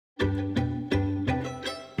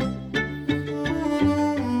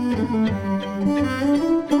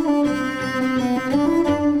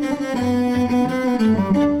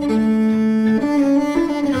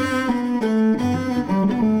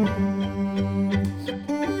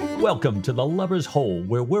Welcome to the Lover's Hole,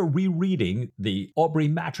 where we're rereading the Aubrey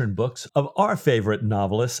Maturin books of our favorite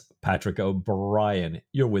novelist, Patrick O'Brian.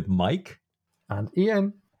 You're with Mike. And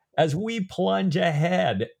Ian. As we plunge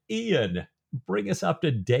ahead, Ian, bring us up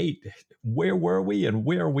to date. Where were we and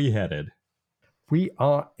where are we headed? We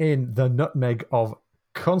are in the Nutmeg of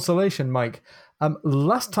Consolation, Mike.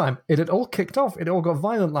 Last time, it had all kicked off. It all got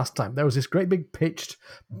violent last time. There was this great big pitched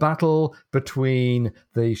battle between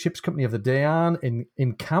the ship's company of the Dayan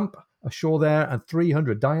in camp ashore there and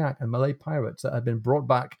 300 Dayak and Malay pirates that had been brought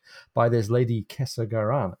back by this lady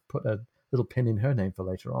Kesagaran. Put a little pin in her name for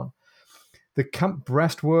later on. The camp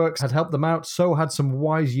breastworks had helped them out, so had some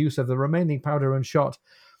wise use of the remaining powder and shot.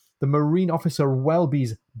 The Marine officer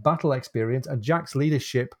Welby's battle experience and Jack's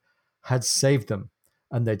leadership had saved them,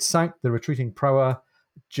 and they'd sank the retreating proa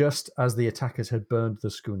just as the attackers had burned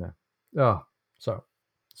the schooner. So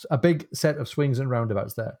a big set of swings and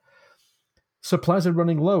roundabouts there. Supplies are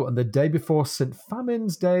running low, and the day before St.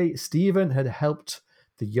 Famines Day, Stephen had helped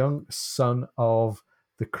the young son of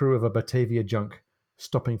the crew of a Batavia junk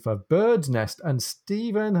stopping for Bird's Nest, and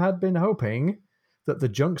Stephen had been hoping that the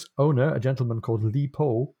junk's owner, a gentleman called Li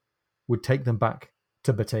Po, would take them back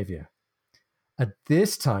to Batavia. At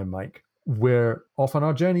this time, Mike, we're off on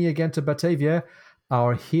our journey again to Batavia.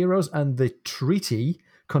 Our heroes and the treaty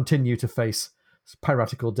continue to face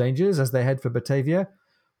piratical dangers as they head for Batavia.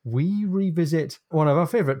 We revisit one of our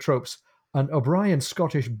favourite tropes, an O'Brien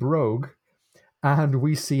Scottish brogue, and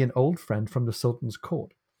we see an old friend from the Sultan's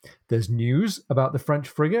court. There's news about the French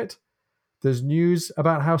frigate. There's news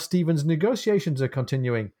about how Stephen's negotiations are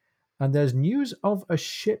continuing. And there's news of a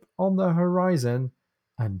ship on the horizon.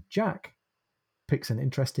 And Jack picks an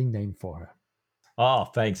interesting name for her. Oh,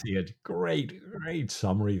 thanks, Ian. Great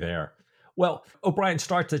summary there. Well, O'Brien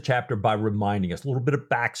starts the chapter by reminding us a little bit of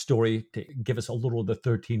backstory to give us a little of the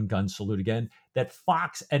 13-gun salute again, that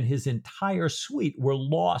Fox and his entire suite were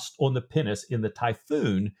lost on the pinnace in the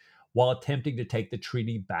typhoon while attempting to take the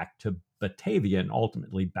treaty back to Batavia and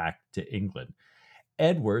ultimately back to England.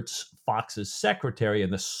 Edwards, Fox's secretary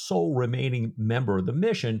and the sole remaining member of the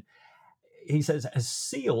mission, he says, has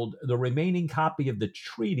sealed the remaining copy of the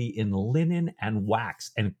treaty in linen and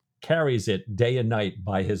wax and carries it day and night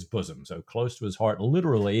by his bosom. So close to his heart,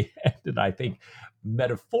 literally, and I think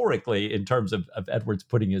metaphorically in terms of Edwards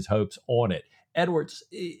putting his hopes on it. Edwards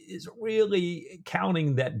is really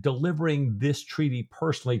counting that delivering this treaty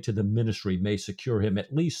personally to the ministry may secure him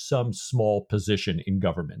at least some small position in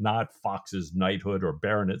government, not Fox's knighthood or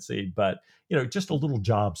baronetcy, but just a little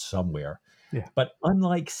job somewhere. Yeah. But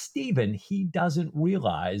unlike Stephen, he doesn't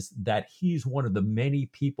realize that he's one of the many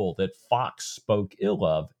people that Fox spoke ill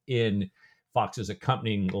of in Fox's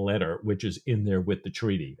accompanying letter, which is in there with the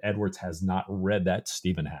treaty. Edwards has not read that.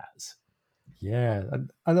 Stephen has. Yeah,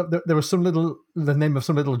 and there was the name of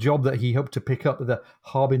some little job that he hoped to pick up, the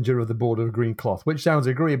Harbinger of the Board of Green Cloth, which sounds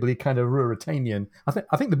agreeably kind of Ruritanian.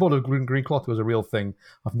 I think the Board of Green Cloth was a real thing.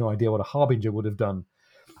 I've no idea what a Harbinger would have done.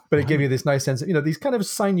 But it gave you this nice sense of, these kind of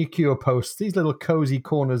sinecure posts, these little cozy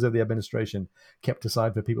corners of the administration kept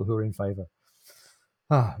aside for people who are in favour.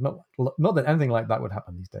 Not that anything like that would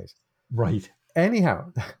happen these days. Right.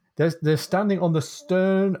 Anyhow, they're standing on the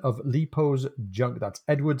stern of Lipo's junk. That's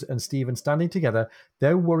Edwards and Stephen standing together.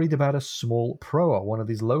 They're worried about a small proa, one of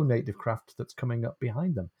these low native craft that's coming up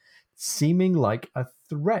behind them, seeming like a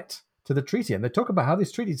threat to the treaty. And they talk about how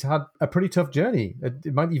this treaty's had a pretty tough journey.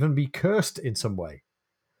 It might even be cursed in some way.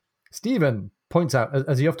 Stephen points out,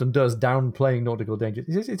 as he often does, downplaying nautical danger.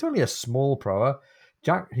 He says it's only a small proa.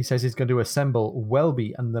 Jack, he says, is going to assemble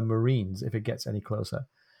Welby and the Marines if it gets any closer.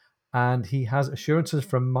 And he has assurances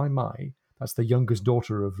from Mai, that's the youngest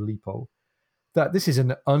daughter of Lipo, that this is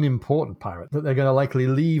an unimportant pirate, that they're going to likely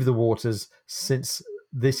leave the waters since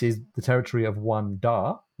this is the territory of Juan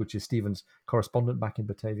Da, which is Stephen's correspondent back in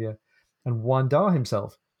Batavia. And Juan Da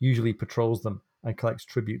himself usually patrols them and collects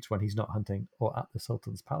tributes when he's not hunting or at the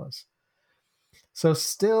Sultan's palace. So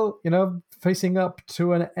still, facing up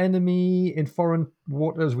to an enemy in foreign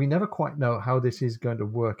waters, we never quite know how this is going to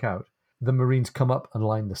work out. The Marines come up and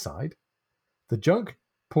line the side. The junk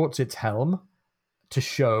ports its helm to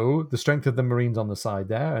show the strength of the Marines on the side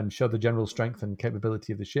there and show the general strength and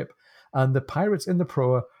capability of the ship. And the pirates in the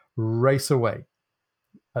proa race away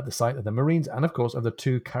at the sight of the Marines and, of course, of the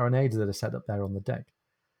two carronades that are set up there on the deck.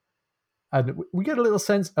 And we get a little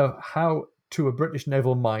sense of how, to a British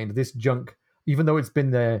naval mind, this junk, even though it's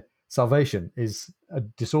been their salvation, is a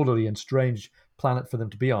disorderly and strange planet for them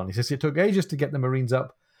to be on. He says it took ages to get the Marines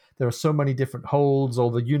up. There are so many different holds. All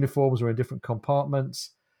the uniforms are in different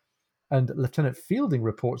compartments. And Lieutenant Fielding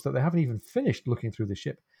reports that they haven't even finished looking through the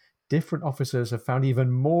ship. Different officers have found even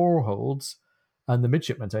more holds And the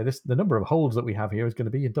midshipmen say, the number of holds that we have here is going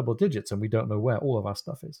to be in double digits, and we don't know where all of our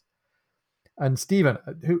stuff is. And Stephen,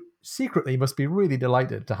 who secretly must be really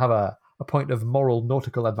delighted to have a point of moral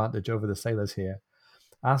nautical advantage over the sailors here,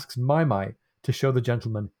 asks Mai to show the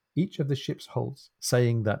gentleman each of the ship's holds,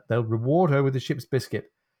 saying that they'll reward her with the ship's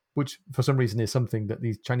biscuit, which for some reason is something that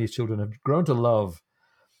these Chinese children have grown to love.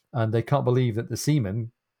 And they can't believe that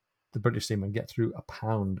the British seamen, get through a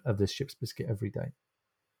pound of this ship's biscuit every day.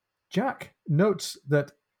 Jack notes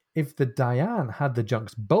that if the Diane had the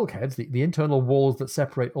junk's bulkheads, the internal walls that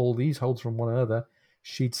separate all these holds from one another,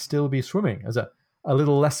 she'd still be swimming. As a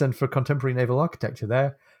little lesson for contemporary naval architecture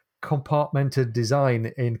there, compartmented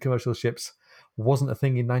design in commercial ships wasn't a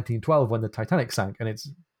thing in 1912 when the Titanic sank, and it's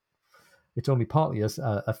only partly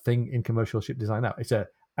a thing in commercial ship design now. It's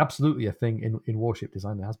absolutely a thing in warship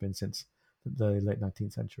design. It has been since the late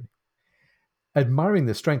 19th century. Admiring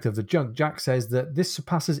the strength of the junk, Jack says that this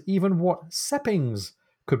surpasses even what Seppings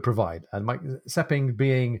could provide. And Mike Sepping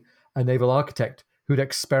being a naval architect who'd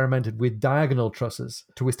experimented with diagonal trusses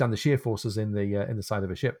to withstand the shear forces in the side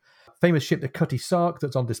of a ship. Famous ship, the Cutty Sark,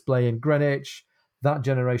 that's on display in Greenwich. That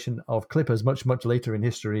generation of clippers, much, much later in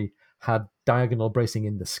history, had diagonal bracing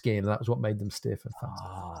in the skin. And that was what made them stiff and fast.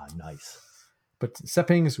 Ah, nice. But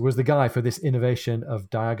Seppings was the guy for this innovation of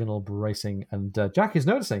diagonal bracing. And Jack is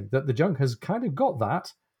noticing that the junk has kind of got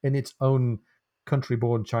that in its own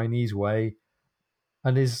country-born Chinese way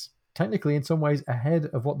and is technically in some ways ahead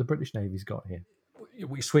of what the British Navy's got here.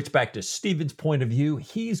 We switch back to Stephen's point of view.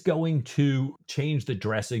 He's going to change the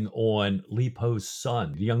dressing on Li Po's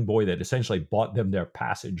son, the young boy that essentially bought them their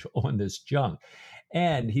passage on this junk.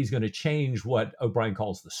 And he's going to change what O'Brien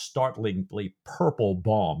calls the startlingly purple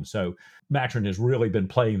bomb. So Matron has really been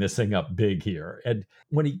playing this thing up big here. And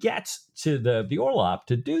when he gets to the Orlop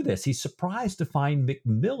to do this, he's surprised to find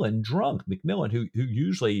Macmillan drunk. Macmillan, who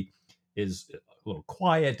usually is a little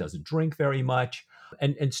quiet, doesn't drink very much.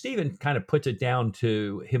 And Stephen kind of puts it down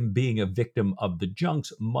to him being a victim of the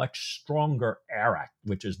junk's much stronger arrack,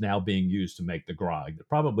 which is now being used to make the grog.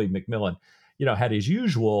 Probably Macmillan, had his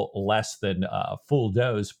usual less than full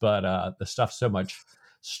dose, but the stuff's so much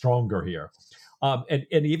stronger here. And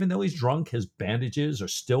even though he's drunk, his bandages are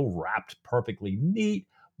still wrapped perfectly neat,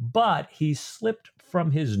 but he slipped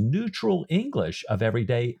from his neutral English of every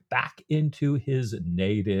day back into his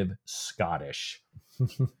native Scottish.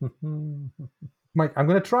 Mike, I'm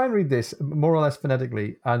going to try and read this more or less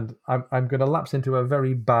phonetically, and I'm going to lapse into a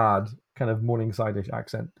very bad kind of Morningside-ish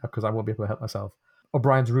accent because I won't be able to help myself.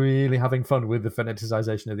 O'Brien's really having fun with the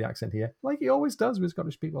phoneticization of the accent here, like he always does with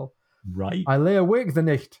Scottish people. Right. I lay awake the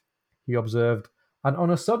night, he observed, and on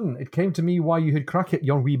a sudden it came to me why you had cracked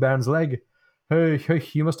yon wee bairn's leg. Hey,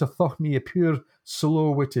 you must have thought me a pure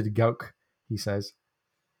slow-witted gowk, he says.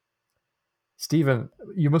 Stephen,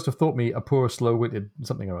 you must have thought me a poor slow-witted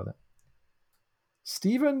something or other.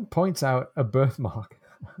 Stephen points out a birthmark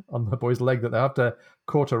on the boy's leg that they have to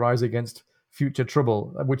cauterize against future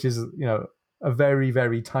trouble, which is, a very,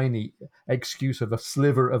 very tiny excuse of a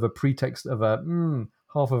sliver of a pretext of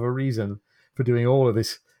half of a reason for doing all of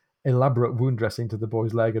this elaborate wound dressing to the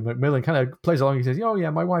boy's leg. And Macmillan kind of plays along. He says, oh,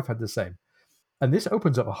 yeah, my wife had the same. And this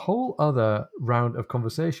opens up a whole other round of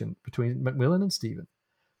conversation between Macmillan and Stephen.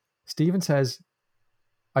 Stephen says,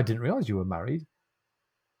 I didn't realize you were married.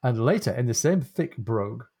 And later, in the same thick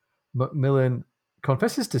brogue, Macmillan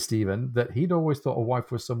confesses to Stephen that he'd always thought a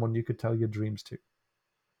wife was someone you could tell your dreams to.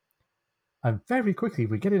 And very quickly,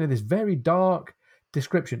 we get into this very dark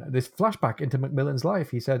description, this flashback into Macmillan's life.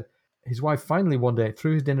 He said his wife finally one day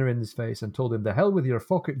threw his dinner in his face and told him, the hell with your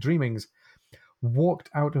folk dreamings, walked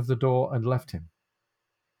out of the door and left him.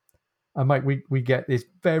 And Mike, we get this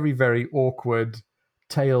very, very awkward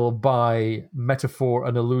tale by metaphor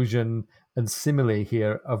and allusion and simile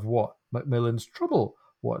here of what Macmillan's trouble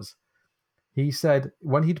was. He said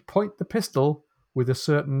when he'd point the pistol with a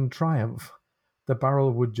certain triumph, the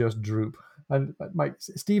barrel would just droop. And Mike,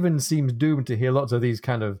 Stephen seems doomed to hear lots of these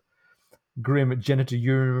kind of grim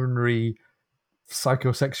genitourinary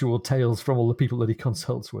psychosexual tales from all the people that he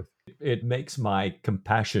consults with. It makes my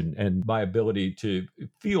compassion and my ability to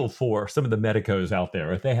feel for some of the medicos out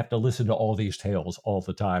there if they have to listen to all these tales all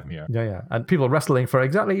the time here. Yeah. And people wrestling for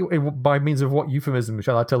exactly by means of what euphemism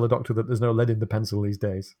shall I tell the doctor that there's no lead in the pencil these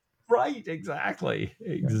days? Right, exactly.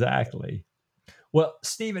 Well,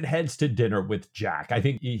 Stephen heads to dinner with Jack. I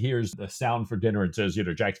think he hears the sound for dinner and says,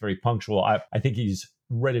 Jack's very punctual. I think he's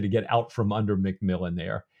ready to get out from under Macmillan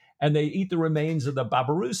there. And they eat the remains of the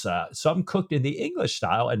babarusa, some cooked in the English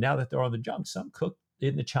style. And now that they're on the junk, some cooked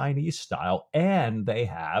in the Chinese style. And they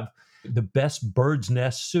have the best bird's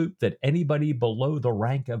nest soup that anybody below the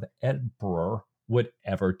rank of emperor would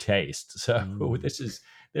ever taste. So Mm.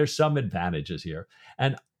 there's some advantages here.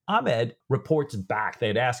 And Ahmed reports back.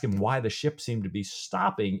 They'd ask him why the ship seemed to be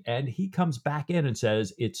stopping, and he comes back in and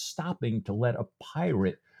says it's stopping to let a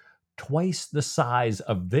pirate twice the size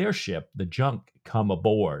of their ship, the junk, come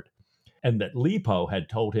aboard. And that Lipo had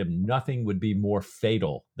told him nothing would be more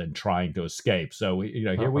fatal than trying to escape. So,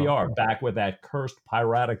 here we Uh-oh. are back with that cursed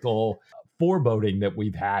piratical foreboding that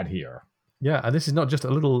we've had here. Yeah, and this is not just a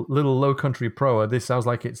little low country proa. This sounds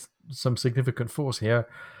like it's some significant force here.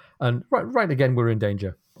 And right again, we're in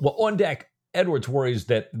danger. Well, on deck, Edwards worries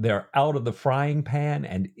that they're out of the frying pan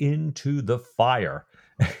and into the fire.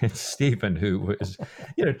 And Stephen, who is,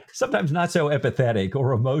 sometimes not so empathetic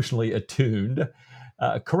or emotionally attuned,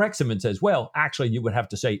 corrects him and says, well, actually, you would have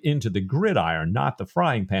to say into the gridiron, not the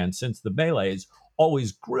frying pan, since the Malays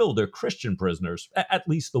always grill their Christian prisoners, at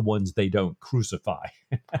least the ones they don't crucify.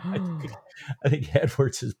 I think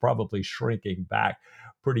Edwards is probably shrinking back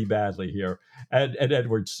pretty badly here. And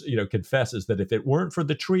Edwards, confesses that if it weren't for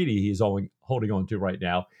the treaty he's holding on to right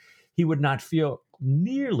now, he would not feel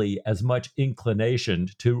nearly as much inclination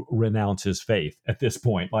to renounce his faith at this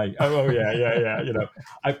point. Like, yeah.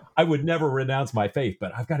 I would never renounce my faith,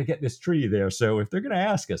 but I've got to get this treaty there. So if they're going to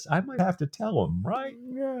ask us, I might have to tell them, right?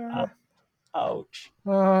 Yeah. Ouch.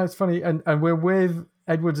 It's funny. And we're with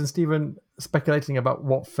Edwards and Stephen speculating about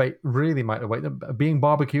what fate really might await them. Being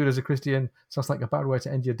barbecued as a Christian sounds like a bad way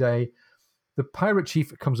to end your day. The pirate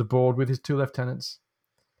chief comes aboard with his two lieutenants.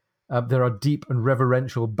 There are deep and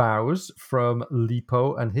reverential bows from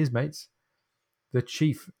Lipo and his mates. The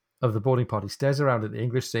chief of the boarding party stares around at the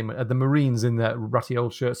English seamen, at the Marines in their ratty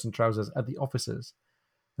old shirts and trousers, at the officers.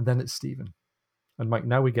 And then it's Stephen. And Mike,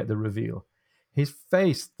 now we get the reveal. His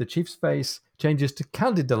face, the chief's face, changes to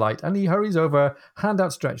candid delight, and he hurries over, hand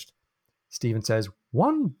outstretched. Stephen says,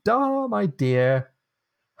 "Wanda, my dear,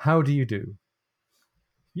 how do you do?"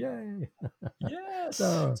 Yay! Yes.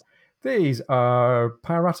 So, these are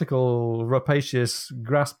piratical, rapacious,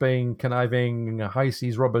 grasping, conniving, high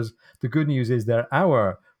seas robbers. The good news is they're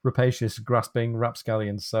our rapacious, grasping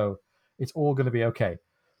rapscallions, so it's all going to be okay.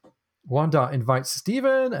 Wanda invites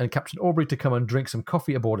Stephen and Captain Aubrey to come and drink some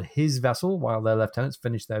coffee aboard his vessel while their lieutenants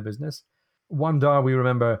finish their business. Wanda, we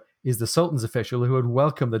remember, is the Sultan's official who had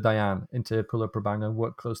welcomed the Diane into Pulau Prabang and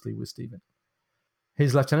worked closely with Stephen.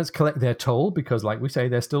 His lieutenants collect their toll because, like we say,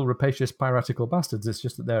 they're still rapacious, piratical bastards. It's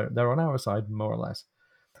just that they're on our side, more or less.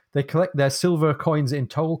 They collect their silver coins in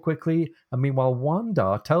toll quickly, and meanwhile,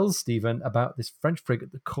 Wanda tells Stephen about this French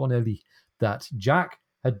frigate, the Corneille, that Jack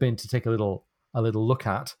had been to take a little look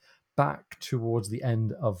at back towards the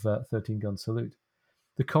end of 13 Gun Salute.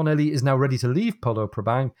 The Corneille is now ready to leave Pulau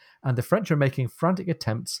Prabang, and the French are making frantic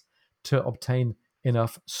attempts to obtain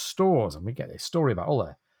enough stores. And we get a story about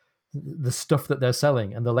all the stuff that they're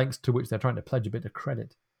selling and the lengths to which they're trying to pledge a bit of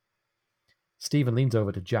credit. Stephen leans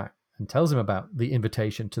over to Jack and tells him about the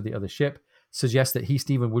invitation to the other ship, suggests that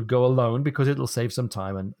Stephen, would go alone because it'll save some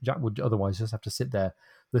time, and Jack would otherwise just have to sit there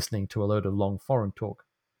listening to a load of long foreign talk.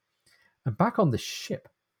 And back on the ship,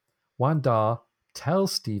 Wanda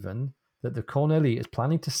tells Stephen that the Corneille is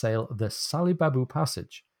planning to sail the Salibabu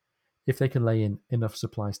Passage if they can lay in enough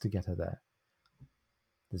supplies to get her there.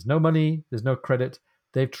 There's no money, there's no credit.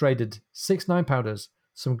 They've traded 6 9-pounders,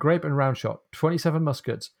 some grape and round shot, 27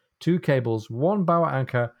 muskets, 2 cables, 1 bower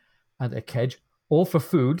anchor, and a kedge, all for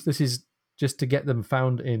food. This is just to get them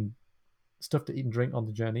found in stuff to eat and drink on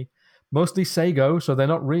the journey. Mostly sago, so they're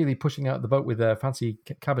not really pushing out the boat with their fancy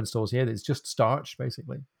cabin stores here. It's just starch,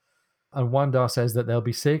 basically. And Wanda says that they'll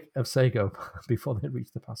be sick of sago before they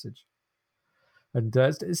reach the passage. And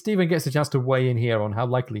Stephen gets a chance to weigh in here on how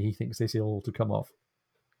likely he thinks this is all to come off.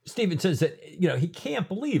 Stephen says that, he can't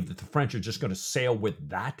believe that the French are just going to sail with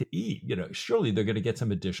that to eat. Surely they're going to get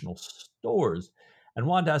some additional stores. And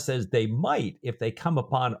Wanda says they might if they come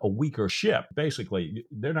upon a weaker ship. Basically,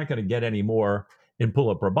 they're not going to get any more in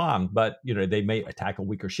Pulau Prabang, but, they may attack a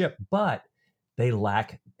weaker ship, but they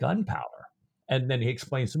lack gunpowder. And then he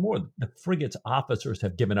explains some more. The frigate's officers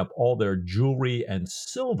have given up all their jewelry and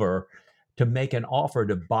silver to make an offer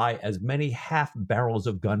to buy as many half barrels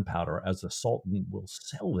of gunpowder as the Sultan will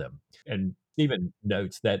sell them. And Stephen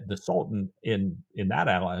notes that the Sultan in that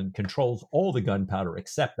island controls all the gunpowder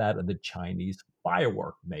except that of the Chinese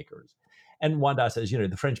firework makers. And Wanda says,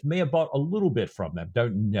 the French may have bought a little bit from them,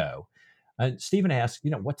 don't know. And Stephen asks,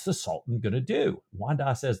 what's the Sultan going to do?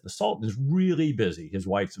 Wanda says the Sultan is really busy. His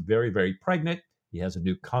wife's very, very pregnant. He has a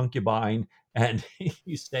new concubine, and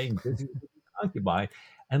he's staying busy with the concubine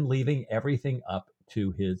and leaving everything up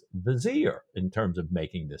to his vizier in terms of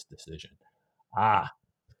making this decision.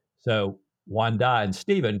 So Wanda and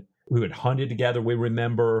Stephen who had hunted together, we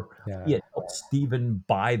remember. He Yeah. had helped Stephen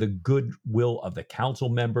buy the goodwill of the council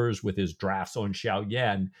members with his drafts on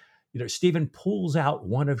Xiaoyan. Stephen pulls out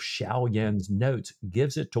one of Xiaoyan's notes,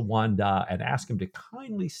 gives it to Wanda, and asks him to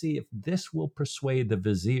kindly see if this will persuade the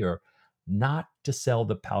vizier not to sell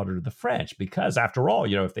the powder to the French. Because after all,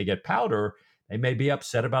 if they get powder, they may be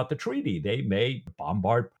upset about the treaty. They may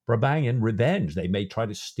bombard Brabant in revenge. They may try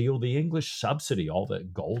to steal the English subsidy, all the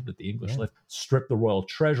gold that the English Yeah. left, strip the royal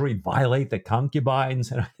treasury, violate the concubines.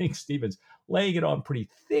 And I think Stephen's laying it on pretty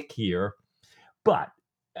thick here. But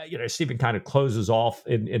Stephen kind of closes off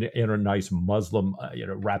in a nice Muslim,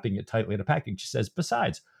 wrapping it tightly in a package. She says,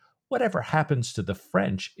 besides, whatever happens to the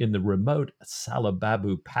French in the remote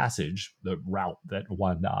Salababu passage, the route that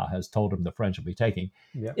Wanda has told him the French will be taking,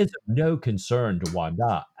 Yeah. is of no concern to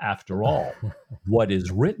Wanda. After all, what is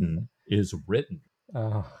written is written.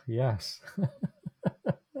 Oh, yes.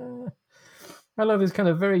 I love this kind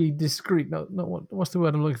of very discreet, not what's the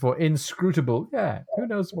word I'm looking for? Inscrutable. Yeah. Who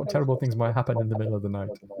knows what terrible things might happen in the middle of the night?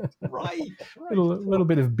 Right. little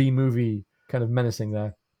bit of B-movie kind of menacing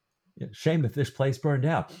there. Yeah, shame if this place burned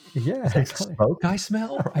out. Yeah, Is that exactly. smoke I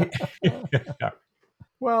smell? Right.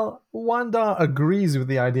 Well, Wanda agrees with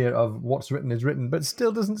the idea of what's written is written, but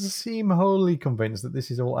still doesn't seem wholly convinced that this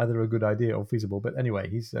is all either a good idea or feasible. But anyway,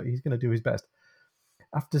 he's going to do his best.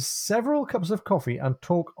 After several cups of coffee and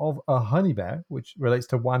talk of a honey bear, which relates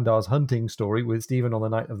to Wanda's hunting story with Stephen on the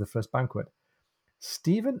night of the first banquet,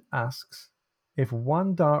 Stephen asks if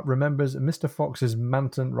Wanda remembers Mr. Fox's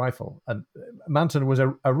Manton rifle. And Manton was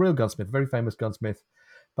a real gunsmith, very famous gunsmith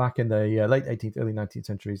back in the late 18th, early 19th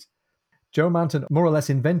centuries. Joe Manton more or less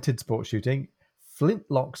invented sport shooting.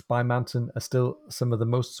 Flintlocks by Manton are still some of the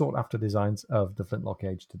most sought-after designs of the flintlock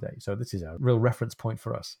age today. So this is a real reference point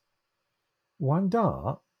for us.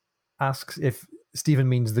 Wanda asks if Stephen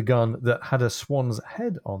means the gun that had a swan's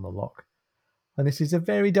head on the lock. And this is a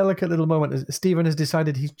very delicate little moment as Stephen has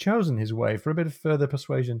decided he's chosen his way for a bit of further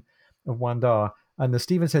persuasion of Wanda. And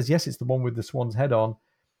Stephen says, yes, it's the one with the swan's head on.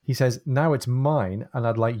 He says, now it's mine, and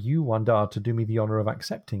I'd like you, Wanda, to do me the honor of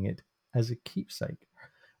accepting it as a keepsake.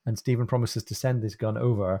 And Stephen promises to send this gun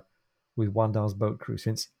over with Wanda's boat crew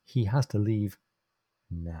since he has to leave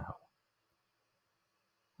now.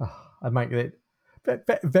 I make it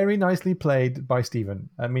very nicely played by Stephen.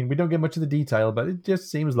 I mean, we don't get much of the detail, but it just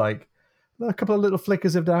seems like a couple of little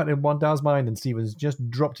flickers of doubt in Wanda's mind, and Stephen's just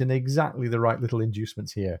dropped in exactly the right little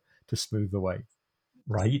inducements here to smooth the way.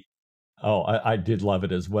 Right. Oh, I did love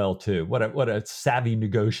it as well too. What a savvy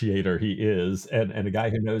negotiator he is, and a guy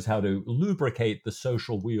who knows how to lubricate the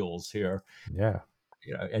social wheels here. Yeah.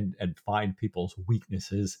 And find people's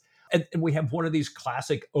weaknesses. And we have one of these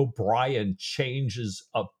classic O'Brien changes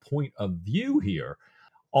of point of view here.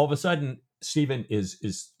 All of a sudden, Stephen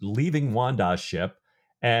is leaving Wanda's ship.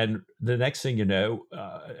 And the next thing you know,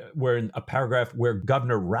 we're in a paragraph where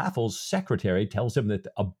Governor Raffles' secretary tells him that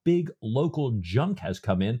a big local junk has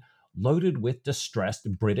come in loaded with distressed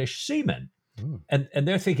British seamen. And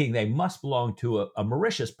they're thinking they must belong to a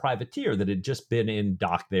Mauritius privateer that had just been in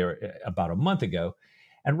dock there about a month ago.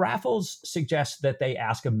 And Raffles suggests that they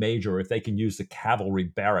ask a major if they can use the cavalry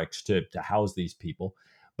barracks to house these people.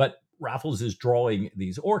 But Raffles is drawing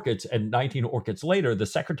these orchids, and 19 orchids later, the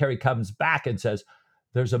secretary comes back and says,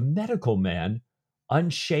 there's a medical man,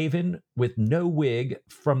 unshaven, with no wig,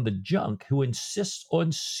 from the junk who insists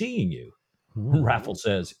on seeing you. Raffles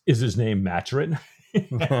says, is his name Maturin?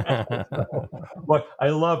 But I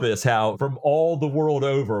love this, how from all the world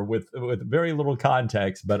over with very little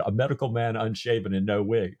context, but a medical man unshaven and no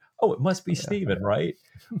wig. Oh, it must be Stephen, right?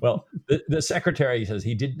 Well, the secretary says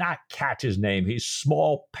he did not catch his name. He's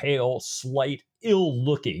small, pale, slight,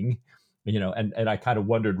 ill-looking, and I kind of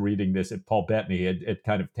wondered reading this if Paul Bettany had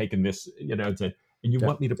kind of taken this, and said, and you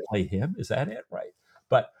want me to play him? Is that it? Right.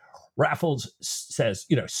 But Raffles says,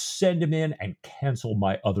 send him in and cancel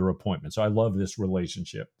my other appointment. So I love this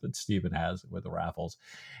relationship that Stephen has with Raffles.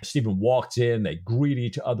 Stephen walks in, they greet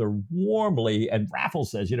each other warmly, and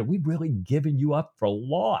Raffles says, we've really given you up for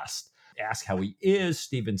lost. Ask how he is.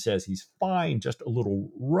 Stephen says he's fine, just a little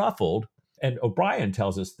ruffled. And O'Brien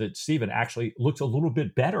tells us that Stephen actually looks a little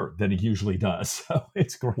bit better than he usually does. So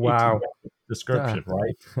it's great. Wow. Description,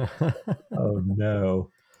 right? Oh, no.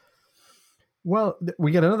 Well,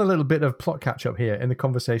 we get another little bit of plot catch-up here in the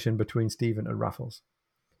conversation between Stephen and Raffles.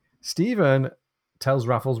 Stephen tells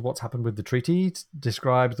Raffles what's happened with the treaty,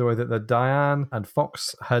 describes the way that the Diane and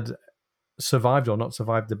Fox had survived or not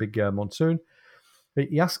survived the big monsoon.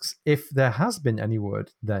 He asks if there has been any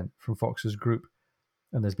word then from Fox's group,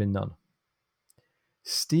 and there's been none.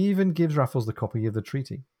 Stephen gives Raffles the copy of the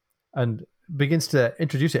treaty, and begins to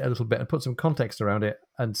introduce it a little bit and put some context around it,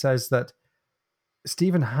 and says that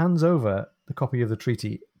Stephen hands over the copy of the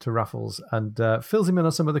treaty to Raffles and fills him in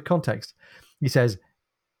on some of the context. He says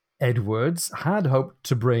Edwards had hoped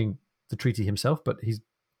to bring the treaty himself, but he's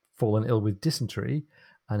fallen ill with dysentery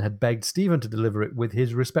and had begged Stephen to deliver it with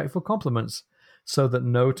his respectful compliments so that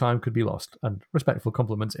no time could be lost. And respectful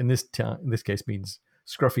compliments in this case means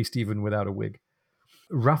scruffy Stephen without a wig.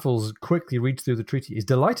 Raffles quickly reads through the treaty, is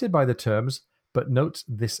delighted by the terms, but notes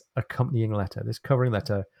this accompanying letter, this covering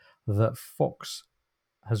letter that Fox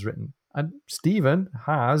has written. And Stephen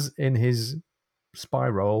has, in his spy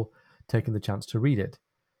role, taken the chance to read it.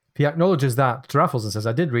 He acknowledges that to Raffles and says,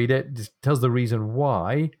 I did read it, tells the reason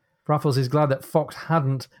why. Raffles is glad that Fox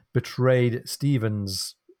hadn't betrayed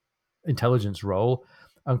Stephen's intelligence role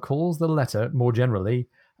and calls the letter, more generally,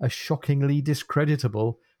 a shockingly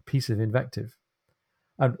discreditable piece of invective.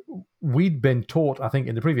 And we'd been taught, I think,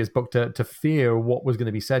 in the previous book to fear what was going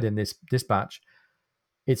to be said in this dispatch.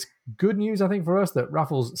 It's good news, I think, for us that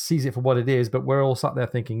Raffles sees it for what it is, but we're all sat there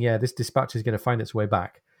thinking, yeah, this dispatch is going to find its way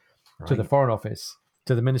back to the Foreign Office,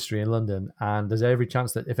 to the ministry in London, and there's every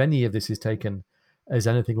chance that if any of this is taken as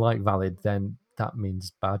anything like valid, then that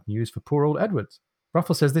means bad news for poor old Edwards.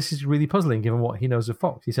 Raffles says this is really puzzling given what he knows of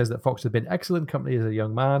Fox. He says that Fox had been excellent company as a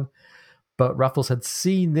young man, but Raffles had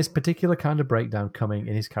seen this particular kind of breakdown coming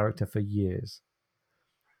in his character for years.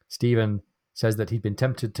 Stephen says that he'd been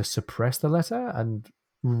tempted to suppress the letter, and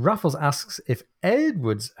Raffles asks if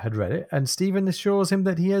Edwards had read it, and Stephen assures him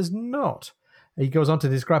that he has not. He goes on to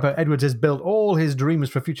describe how Edwards has built all his dreams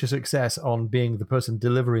for future success on being the person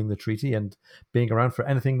delivering the treaty and being around for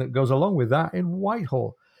anything that goes along with that in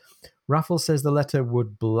Whitehall. Raffles says the letter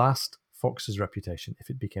would blast Fox's reputation if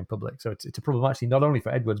it became public. So it's a problem actually not only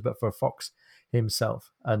for Edwards, but for Fox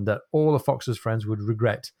himself, and that all of Fox's friends would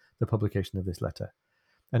regret the publication of this letter.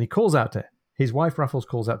 And he calls out to his wife, Raffles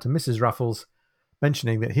calls out to Mrs. Raffles,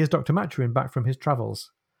 mentioning that here's Dr. Maturin back from his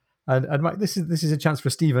travels. And Mike, this is a chance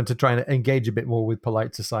for Stephen to try and engage a bit more with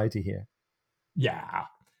polite society here. Yeah.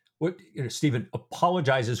 Well, Stephen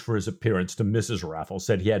apologizes for his appearance to Mrs. Raffles,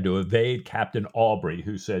 said he had to evade Captain Aubrey,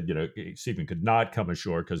 who said, Stephen could not come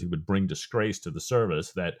ashore because he would bring disgrace to the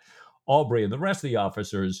service, that Aubrey and the rest of the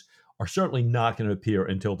officers are certainly not going to appear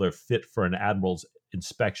until they're fit for an admiral's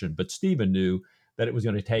inspection. But Stephen knew that it was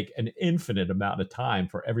going to take an infinite amount of time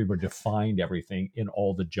for everybody to find everything in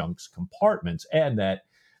all the junk's compartments, and that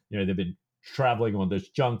they've been traveling on this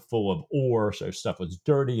junk full of ore, so stuff was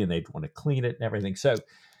dirty and they'd want to clean it and everything. So,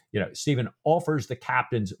 Stephen offers the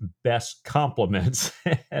captain's best compliments,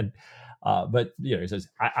 but he says,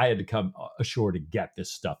 I had to come ashore to get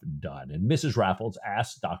this stuff done. And Mrs. Raffles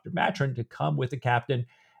asked Dr. Maturin to come with the captain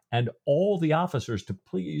and all the officers to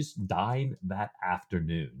please dine that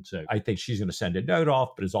afternoon. So I think she's going to send a note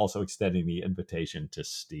off, but is also extending the invitation to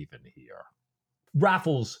Stephen here.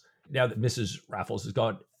 Raffles, now that Mrs. Raffles is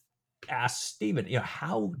gone, asks Stephen,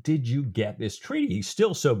 how did you get this treaty? He's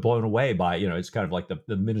still so blown away by, it's kind of like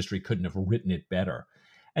the ministry couldn't have written it better.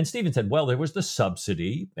 And Stephen said, well, there was the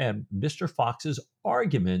subsidy and Mr. Fox's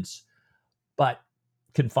arguments, but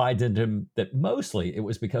confides in him that mostly it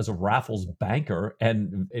was because of Raffles' banker,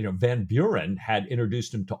 and Van Buren had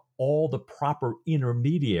introduced him to all the proper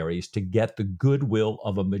intermediaries to get the goodwill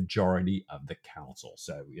of a majority of the council.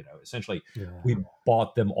 So essentially we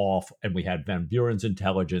bought them off, and we had Van Buren's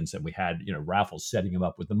intelligence, and we had Raffles setting him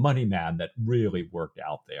up with the money man that really worked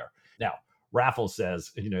out there. Now Raffles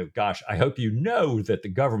says, gosh, I hope you know that the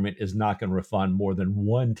government is not going to refund more than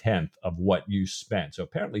 1/10 of what you spent. So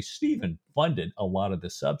apparently Stephen funded a lot of the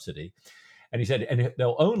subsidy. And he said, and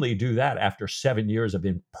they'll only do that after 7 years of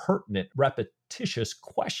impertinent, repetitious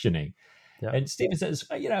questioning. Yeah. And Stephen says,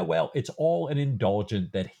 well, it's all an indulgence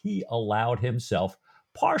that he allowed himself,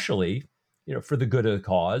 partially, for the good of the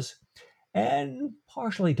cause, and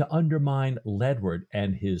partially to undermine Ledward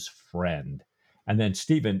and his friend. And then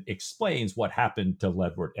Stephen explains what happened to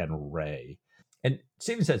Ledward and Ray. And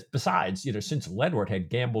Stephen says, besides, since Ledward had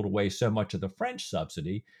gambled away so much of the French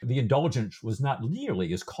subsidy, the indulgence was not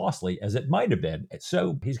nearly as costly as it might have been.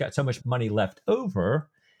 So he's got so much money left over,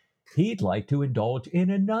 he'd like to indulge in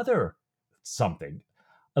another something,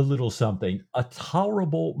 a little something, a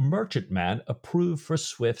tolerable merchantman approved for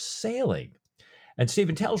swift sailing. And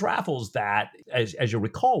Stephen tells Raffles that, as you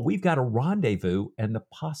recall, we've got a rendezvous and the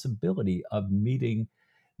possibility of meeting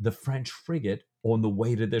the French frigate on the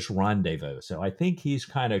way to this rendezvous. So I think he's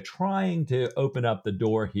kind of trying to open up the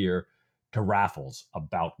door here to Raffles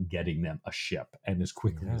about getting them a ship, and as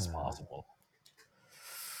quickly as possible.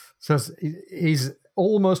 So he's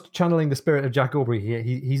almost channeling the spirit of Jack Aubrey here.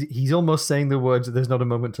 He's almost saying the words, "There's not a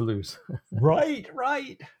moment to lose." Right.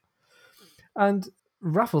 And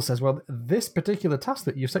Raffles says, well, this particular task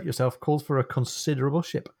that you set yourself calls for a considerable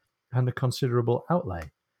ship and a considerable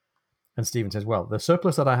outlay. And Stephen says, well, the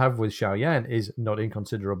surplus that I have with Xiaoyan is not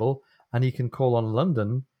inconsiderable, and he can call on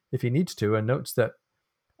London if he needs to, and notes that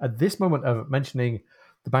at this moment of mentioning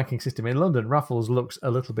the banking system in London, Raffles looks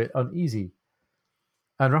a little bit uneasy.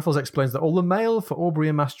 And Raffles explains that all the mail for Aubrey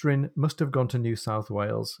and Masterin must have gone to New South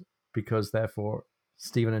Wales, because therefore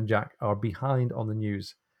Stephen and Jack are behind on the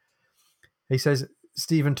news. He says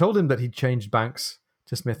Stephen told him that he'd changed banks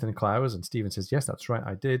to Smith and Clowes, and Stephen says, yes, that's right,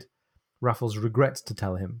 I did. Raffles regrets to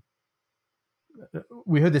tell him.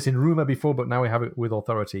 We heard this in rumour before, but now we have it with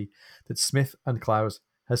authority, that Smith and Clowes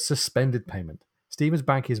has suspended payment. Stephen's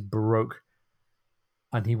bank is broke,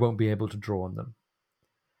 and he won't be able to draw on them.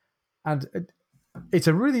 And it's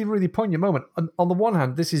a really, really poignant moment. On the one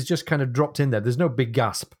hand, this is just kind of dropped in there. There's no big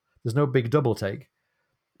gasp. There's no big double take.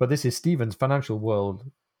 But this is Stephen's financial world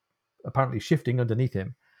apparently shifting underneath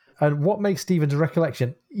him. And what makes Stephen's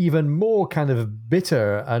recollection even more kind of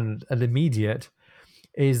bitter and immediate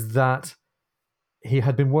is that he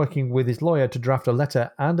had been working with his lawyer to draft a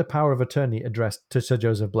letter and a power of attorney addressed to Sir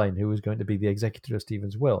Joseph Blaine, who was going to be the executor of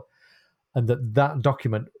Stephen's will, and that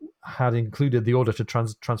document had included the order to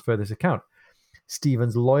transfer this account.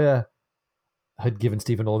 Stephen's lawyer had given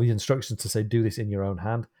Stephen all the instructions to say, do this in your own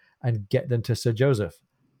hand and get them to Sir Joseph.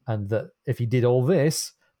 And that if he did all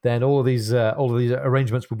this, then all of these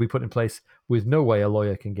arrangements will be put in place with no way a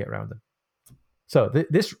lawyer can get around them. So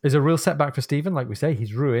this is a real setback for Stephen. Like we say,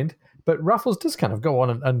 he's ruined. But Raffles does kind of go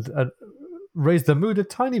on and raise the mood a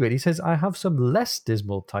tiny bit. He says, I have some less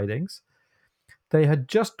dismal tidings. They had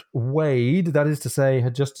just weighed, that is to say,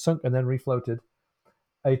 had just sunk and then refloated,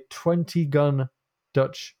 a 20-gun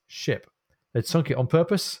Dutch ship. They'd sunk it on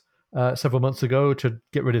purpose several months ago to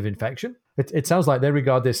get rid of infection. It sounds like they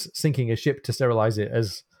regard this sinking a ship to sterilize it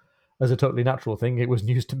as a totally natural thing. It was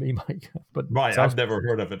news to me, Mike. But Right, I've never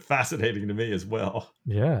heard of it. Fascinating to me as well.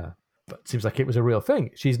 Yeah, but it seems like it was a real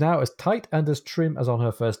thing. She's now as tight and as trim as on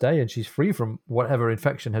her first day, and she's free from whatever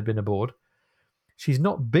infection had been aboard. She's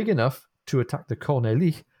not big enough to attack the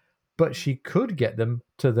Cornelis, but she could get them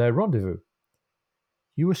to their rendezvous.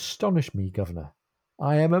 You astonish me, Governor.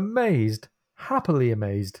 I am amazed, happily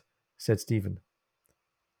amazed, said Stephen.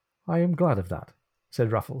 I am glad of that,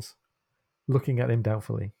 said Raffles, looking at him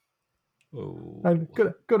doubtfully. Oh. And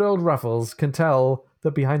good old Raffles can tell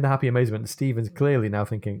that behind the happy amazement, Stephen's clearly now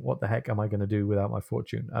thinking, what the heck am I going to do without my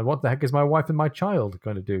fortune? And what the heck is my wife and my child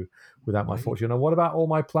going to do without my fortune? And what about all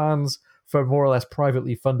my plans for more or less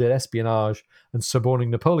privately funded espionage and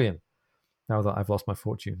suborning Napoleon now that I've lost my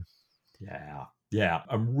fortune? Yeah.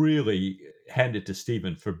 I'm really handed to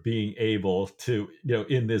Stephen for being able to,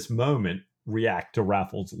 in this moment, react to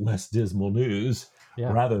Raffles' less dismal news.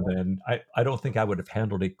 Yeah. Rather than, I don't think I would have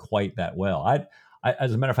handled it quite that well. I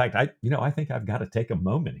as a matter of fact, I think I've got to take a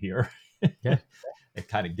moment here and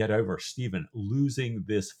kind of get over Stephen losing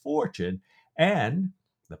this fortune and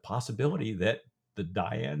the possibility that the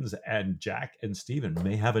Dianes and Jack and Stephen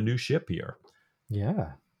may have a new ship here.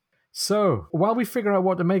 Yeah. So while we figure out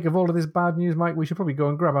what to make of all of this bad news, Mike, we should probably go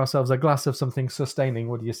and grab ourselves a glass of something sustaining.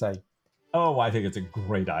 What do you say? Oh, I think it's a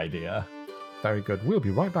great idea. Very good. We'll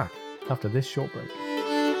be right back after this short break.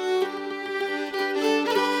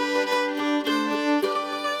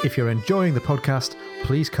 If you're enjoying the podcast,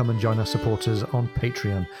 please come and join our supporters on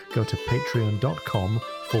Patreon. Go to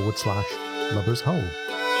patreon.com/lubbershole.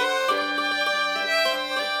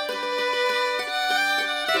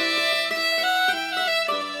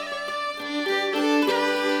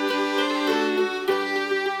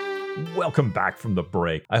 Welcome back from the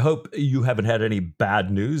break. I hope you haven't had any bad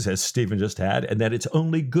news, as Stephen just had, and that it's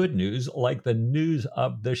only good news, like the news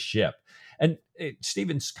of the ship. And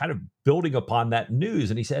Stephen's kind of building upon that news,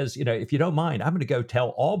 and he says, if you don't mind, I'm going to go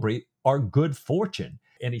tell Aubrey our good fortune.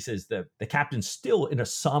 And he says the captain's still in a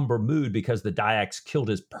somber mood because the Dyaks killed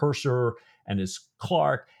his purser and his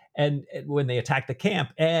clerk, and when they attacked the camp,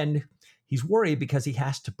 and he's worried because he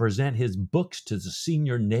has to present his books to the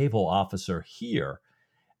senior naval officer here.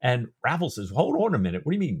 And Raffles says, hold on a minute.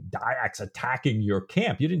 What do you mean Dyaks attacking your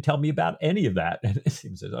camp? You didn't tell me about any of that. And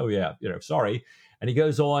Stephen says, oh, yeah, sorry. And he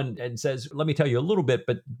goes on and says, let me tell you a little bit,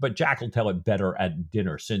 but Jack will tell it better at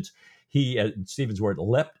dinner, since he, in Stephen's word,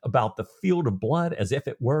 leapt about the field of blood as if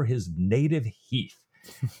it were his native heath.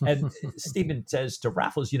 And Stephen says to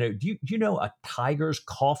Raffles, do you know a tiger's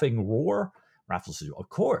coughing roar? Raffles says, of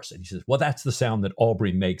course. And he says, well, that's the sound that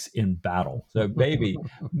Aubrey makes in battle. So maybe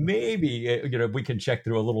we can check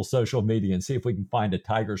through a little social media and see if we can find a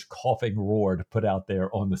tiger's coughing roar to put out there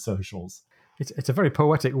on the socials. It's a very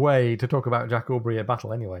poetic way to talk about Jack Aubrey at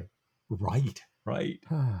battle anyway. Right.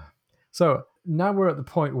 So now we're at the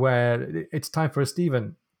point where it's time for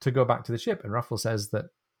Stephen to go back to the ship. And Raffles says that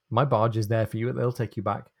my barge is there for you. They'll take you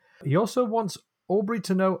back. He also wants Aubrey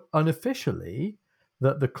to know unofficially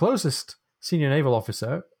that the closest senior naval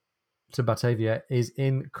officer to Batavia is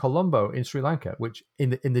in Colombo in Sri Lanka, which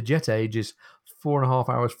in the jet age is 4.5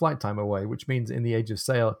 hours flight time away, which means in the age of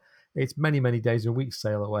sail, it's many, many days and weeks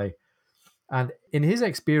sail away. And in his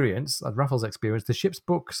experience, Raffles' experience, the ship's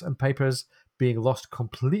books and papers being lost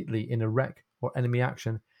completely in a wreck or enemy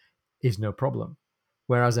action is no problem.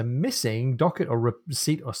 Whereas a missing docket or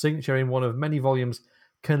receipt or signature in one of many volumes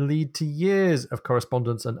can lead to years of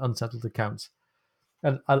correspondence and unsettled accounts.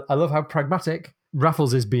 And I love how pragmatic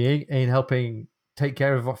Raffles is being in helping take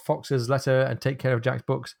care of Fox's letter and take care of Jack's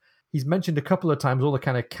books. He's mentioned a couple of times all the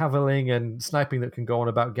kind of cavilling and sniping that can go on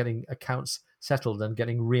about getting accounts settled and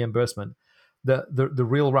getting reimbursement. The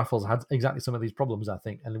real Raffles had exactly some of these problems, I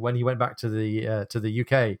think. And when he went back to the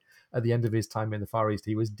UK at the end of his time in the Far East,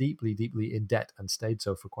 he was deeply, deeply in debt and stayed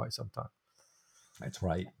so for quite some time. That's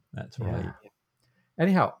right. That's right.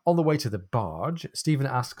 Anyhow, on the way to the barge, Stephen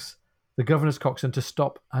asks the governor's coxswain to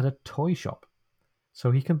stop at a toy shop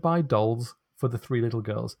so he can buy dolls for the 3 little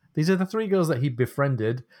girls. These are the 3 girls that he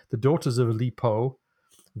befriended, the daughters of Li Po,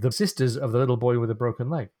 the sisters of the little boy with a broken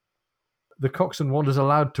leg. The coxswain wonders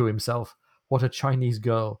aloud to himself what a Chinese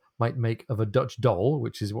girl might make of a Dutch doll,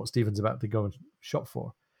 which is what Stephen's about to go and shop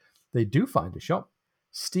for. They do find a shop.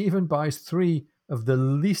 Stephen buys 3 of the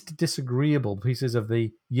least disagreeable pieces of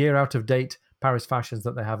the year out of date Paris fashions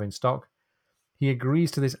that they have in stock. He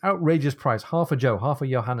agrees to this outrageous price, half a Joe, half a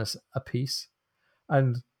Johannes a piece.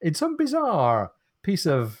 And in some bizarre piece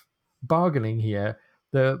of bargaining here,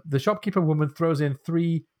 the shopkeeper woman throws in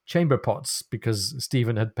 3 chamber pots because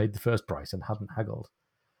Stephen had paid the first price and hadn't haggled.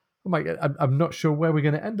 I'm not sure where we're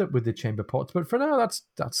going to end up with the chamber pots, but for now,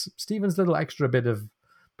 that's Stephen's little extra bit of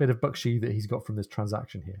buckshy that he's got from this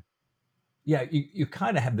transaction here. Yeah, you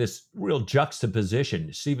kind of have this real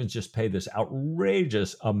juxtaposition. Stevens just paid this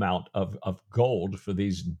outrageous amount of gold for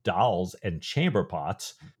these dolls and chamber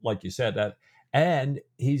pots, like you said, that, and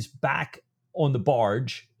he's back on the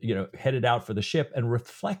barge, headed out for the ship and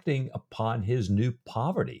reflecting upon his new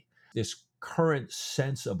poverty, this current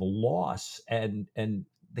sense of loss and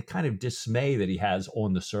the kind of dismay that he has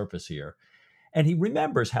on the surface here. And he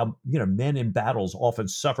remembers how, men in battles often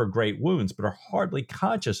suffer great wounds, but are hardly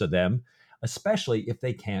conscious of them, especially if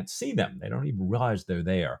they can't see them. They don't even realize they're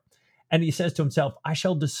there. And he says to himself, I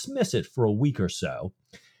shall dismiss it for a week or so.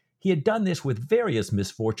 He had done this with various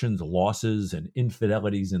misfortunes, losses, and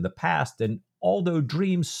infidelities in the past, and although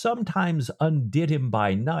dreams sometimes undid him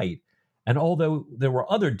by night, and although there were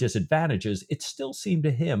other disadvantages, it still seemed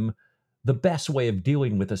to him the best way of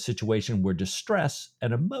dealing with a situation where distress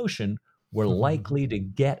and emotion were likely to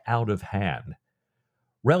get out of hand.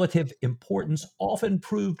 Relative importance often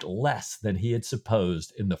proved less than he had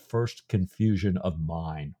supposed in the first confusion of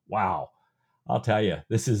mind. Wow. I'll tell you,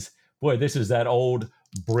 this is that old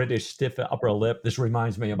British stiff upper lip. This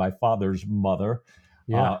reminds me of my father's mother.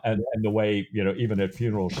 Yeah. And the way, even at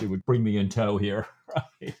funerals, she would bring me in tow here.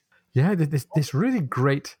 Right? Yeah, this really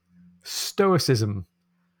great stoicism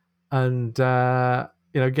and,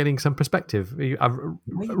 getting some perspective. I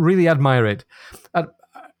really admire it.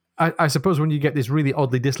 I suppose when you get this really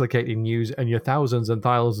oddly dislocating news and you're thousands and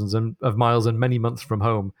thousands of miles and many months from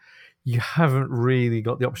home, you haven't really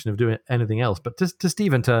got the option of doing anything else. But to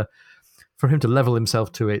Stephen, for him to level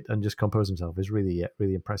himself to it and just compose himself is really,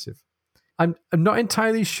 really impressive. I'm not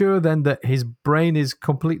entirely sure then that his brain is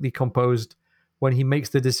completely composed when he makes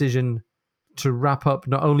the decision to wrap up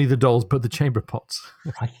not only the dolls but the chamber pots.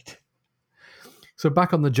 Right. So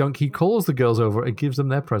back on the junk, he calls the girls over and gives them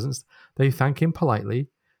their presents. They thank him politely.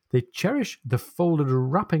 They cherish the folded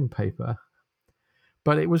wrapping paper,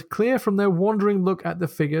 but it was clear from their wandering look at the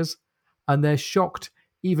figures and their shocked,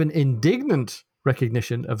 even indignant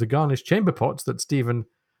recognition of the garnished chamber pots that Stephen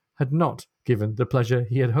had not given the pleasure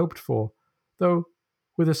he had hoped for, though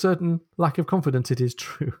with a certain lack of confidence, it is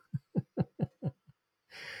true.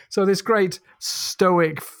 So this great,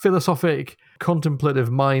 stoic, philosophic,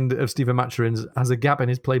 contemplative mind of Stephen Maturin's has a gap in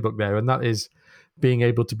his playbook there, and that is being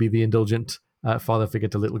able to be the indulgent father figure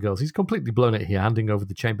to little girls. He's completely blown it here, handing over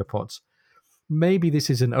the chamber pots. Maybe this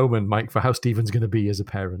is an omen, Mike, for how Stephen's going to be as a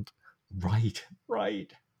parent. Right.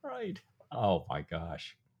 Oh, my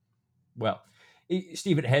gosh. Well,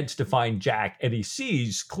 Stephen heads to find Jack, and he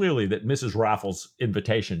sees clearly that Mrs. Raffles'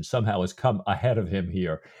 invitation somehow has come ahead of him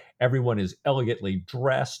here. Everyone is elegantly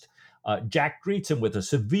dressed. Jack greets him with a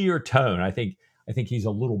severe tone. I think he's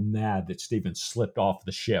a little mad that Stephen slipped off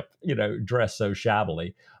the ship, dressed so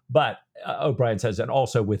shabbily. But O'Brien says, and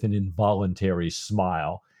also with an involuntary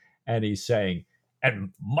smile. And he's saying,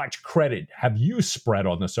 and much credit have you spread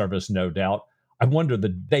on the service, no doubt. I wonder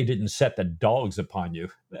that they didn't set the dogs upon you.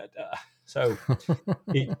 So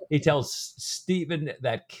he tells Stephen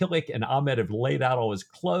that Killick and Ahmed have laid out all his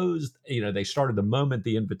clothes. They started the moment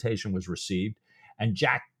the invitation was received. And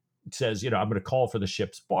Jack says, I'm going to call for the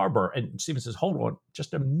ship's barber. And Stephen says, hold on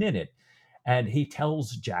just a minute. And he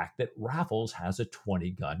tells Jack that Raffles has a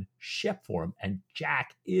 20-gun ship for him. And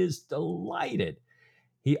Jack is delighted.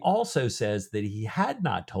 He also says that he had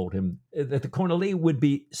not told him that the Corneille would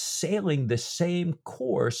be sailing the same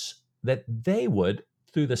course that they would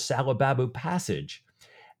through the Salababu Passage,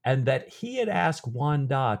 and that he had asked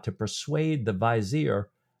Wanda to persuade the vizier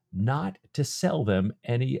not to sell them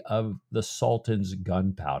any of the Sultan's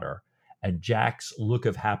gunpowder. And Jack's look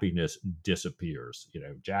of happiness disappears.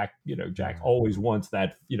 Jack always wants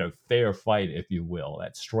that, fair fight, if you will,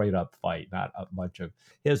 that straight up fight, not a bunch of,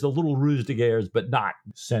 he has the little ruse de guerres, but not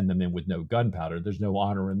send them in with no gunpowder. There's no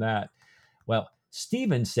honor in that. Well,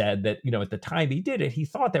 Stephen said that, at the time he did it, he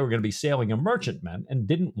thought they were going to be sailing a merchantman and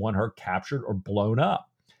didn't want her captured or blown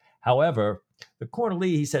up. However, the Corneille,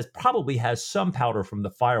 he says, probably has some powder from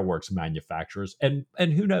the fireworks manufacturers, and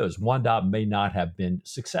who knows, Wanda may not have been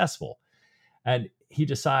successful. And he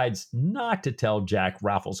decides not to tell Jack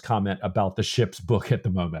Raffles' comment about the ship's book at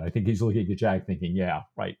the moment. I think he's looking at Jack thinking, yeah,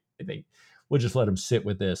 right. I think we'll just let him sit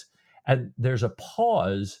with this. And there's a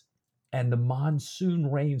pause, and the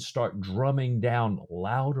monsoon rains start drumming down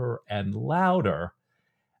louder and louder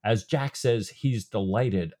as Jack says he's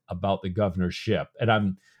delighted about the governor's ship. And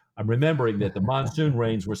I'm remembering that the monsoon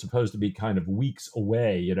rains were supposed to be kind of weeks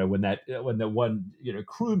away, when the one,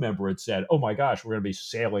 crew member had said, oh my gosh, we're going to be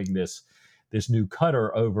sailing this new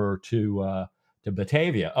cutter over to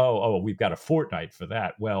Batavia. Oh, we've got a fortnight for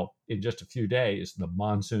that. Well, in just a few days, the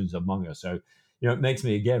monsoon's among us. So, it makes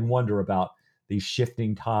me again wonder about these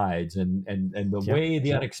shifting tides and the way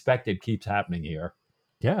the unexpected keeps happening here.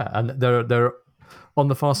 Yeah, and they're on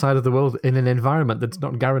the far side of the world in an environment that's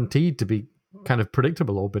not guaranteed to be kind of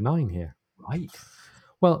predictable or benign here. Right.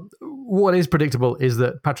 Well, what is predictable is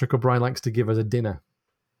that Patrick O'Brian likes to give us a dinner.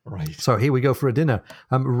 Right. So here we go for a dinner.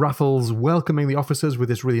 Raffles welcoming the officers with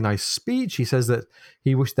this really nice speech. He says that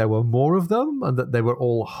he wished there were more of them and that they were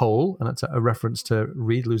all whole. And that's a reference to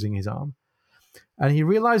Reed losing his arm. And he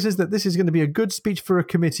realizes that this is going to be a good speech for a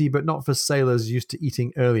committee, but not for sailors used to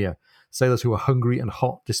eating earlier. Sailors who were hungry and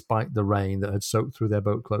hot despite the rain that had soaked through their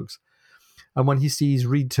boat cloaks. And when he sees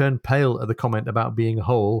Reed turn pale at the comment about being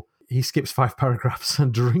whole, he skips 5 paragraphs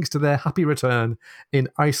and drinks to their happy return in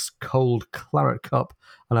ice-cold claret cup.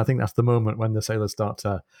 And I think that's the moment when the sailors start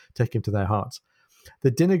to take him to their hearts.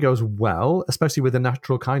 The dinner goes well, especially with the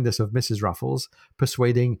natural kindness of Mrs. Raffles,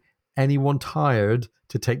 persuading anyone tired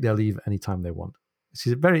to take their leave anytime they want.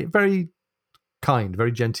 She's a very, very kind,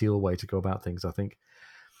 very genteel way to go about things, I think.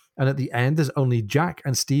 And at the end, there's only Jack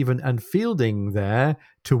and Stephen and Fielding there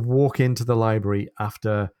to walk into the library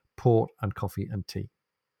after port and coffee and tea.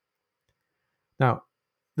 Now,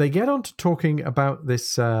 they get on to talking about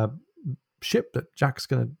this ship that Jack's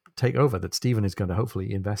going to take over, that Stephen is going to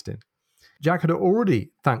hopefully invest in. Jack had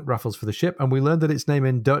already thanked Raffles for the ship, and we learned that its name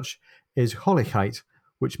in Dutch is Holligheid,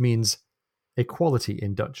 which means equality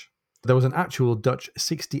in Dutch. There was an actual Dutch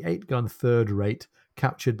 68-gun third rate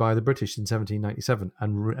captured by the British in 1797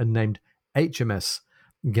 and named HMS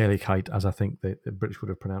Galligheid, as I think the British would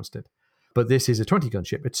have pronounced it. But this is a 20-gun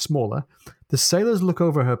ship. It's smaller. The sailors look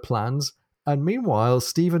over her plans, and meanwhile,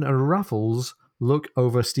 Stephen and Raffles look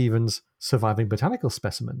over Stephen's surviving botanical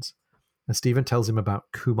specimens. And Stephen tells him about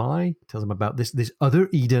Kumai, tells him about this other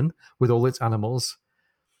Eden with all its animals.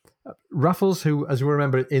 Raffles, who, as we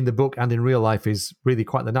remember in the book and in real life, is really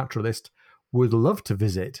quite the naturalist, would love to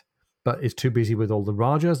visit, but is too busy with all the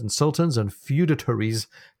Rajas and Sultans and feudatories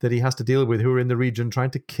that he has to deal with who are in the region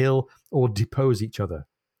trying to kill or depose each other.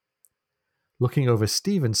 Looking over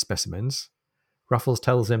Stephen's specimens, Raffles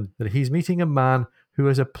tells him that he's meeting a man who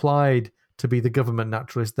has applied to be the government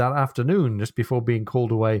naturalist that afternoon, just before being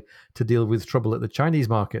called away to deal with trouble at the Chinese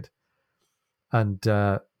market. And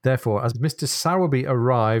therefore, as Mr. Sowerby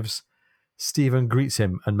arrives, Stephen greets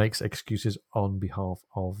him and makes excuses on behalf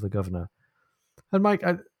of the governor. And Mike,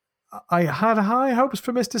 I had high hopes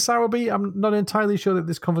for Mr. Sowerby. I'm not entirely sure that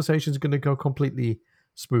this conversation is going to go completely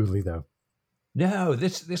smoothly, though. No,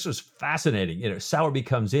 this was fascinating. Sowerby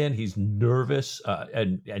comes in, he's nervous,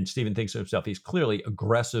 and Stephen thinks to himself, he's clearly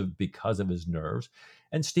aggressive because of his nerves.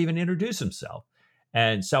 And Stephen introduced himself.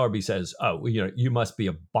 And Sowerby says, "Oh, well, you must be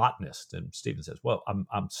a botanist." And Stephen says, "Well,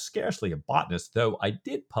 I'm scarcely a botanist, though I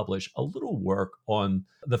did publish a little work on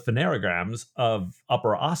the phanerograms of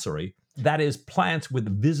Upper Ossory, that is, plants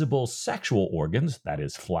with visible sexual organs, that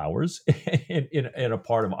is, flowers, in a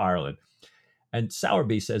part of Ireland." And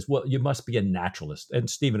Sowerby says, "Well, you must be a naturalist." And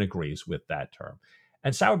Stephen agrees with that term.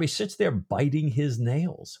 And Sowerby sits there biting his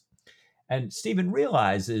nails. And Stephen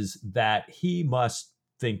realizes that he must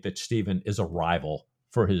think that Stephen is a rival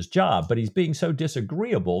for his job, but he's being so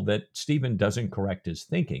disagreeable that Stephen doesn't correct his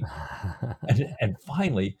thinking. And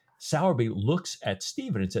finally, Sowerby looks at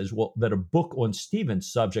Stephen and says, "Well, that a book on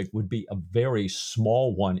Stephen's subject would be a very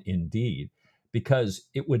small one indeed, because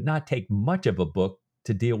it would not take much of a book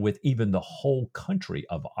to deal with even the whole country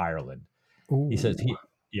of Ireland." He says, Ooh.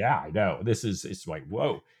 "Yeah, I know. It's like,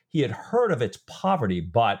 whoa." He had heard of its poverty,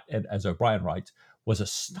 but, and as O'Brien writes, was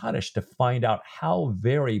astonished to find out how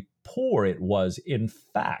very poor it was in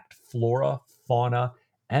fact, flora, fauna,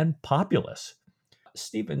 and populace.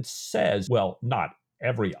 Stephen says, well, not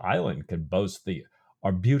every island can boast the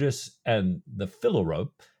arbutus and the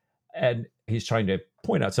philorope. And he's trying to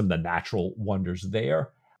point out some of the natural wonders there.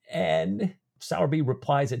 And Sowerby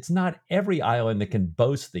replies, it's not every island that can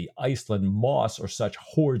boast the Iceland moss or such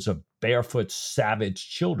hordes of barefoot savage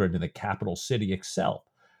children in the capital city itself.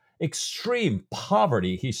 Extreme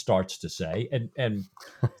poverty, he starts to say, and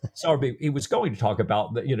Sowerby, he was going to talk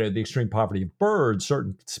about the extreme poverty of birds,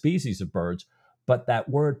 certain species of birds, but that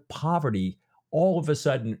word poverty all of a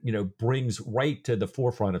sudden brings right to the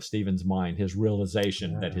forefront of Stephen's mind his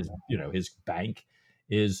realization that his bank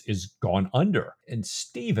is gone under. And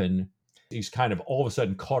Stephen, he's kind of all of a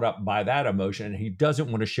sudden caught up by that emotion, and he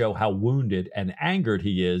doesn't want to show how wounded and angered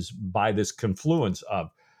he is by this confluence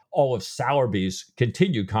of all of Sowerby's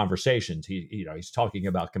continued conversations. He's talking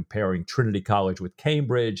about comparing Trinity College with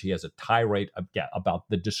Cambridge. He has a tirade about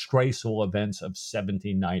the disgraceful events of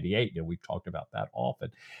 1798. We've talked about that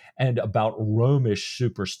often, and about Romish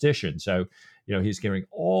superstition. So, he's hearing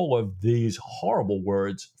all of these horrible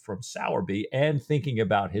words from Sowerby and thinking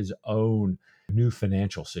about his own new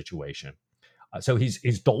financial situation. So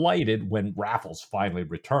he's delighted when Raffles finally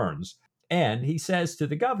returns. And he says to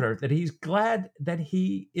the governor that he's glad that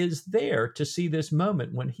he is there to see this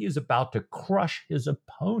moment when he is about to crush his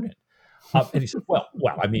opponent. And he said, well,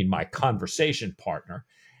 I mean, my conversation partner.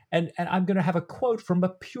 And I'm going to have a quote from a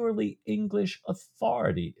purely English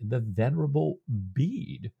authority, the Venerable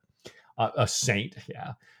Bede, a saint,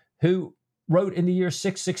 who wrote in the year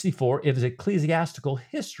 664 in his ecclesiastical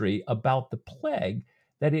history about the plague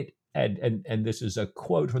that it, and this is a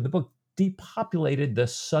quote from the book, depopulated the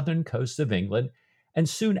southern coast of England, and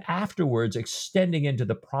soon afterwards, extending into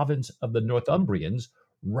the province of the Northumbrians,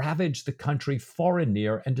 ravaged the country far and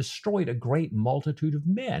near and destroyed a great multitude of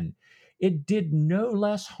men. It did no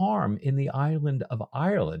less harm in the island of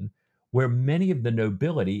Ireland, where many of the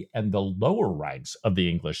nobility and the lower ranks of the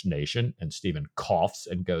English nation," and Stephen coughs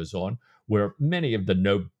and goes on, "where many of the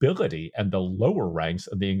nobility and the lower ranks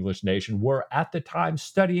of the English nation were at the time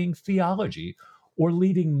studying theology or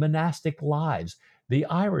leading monastic lives, the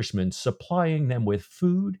Irishmen supplying them with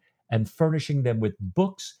food and furnishing them with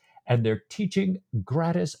books, and their teaching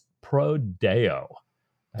gratis pro Deo."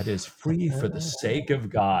 That is free for the sake of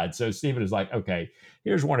God. So Stephen is like, okay,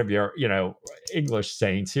 here's one of your, English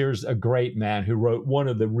saints. Here's a great man who wrote one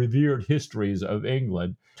of the revered histories of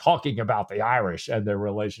England, talking about the Irish and their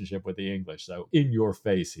relationship with the English. So in your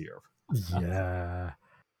face here. Yeah.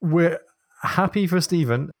 We're happy for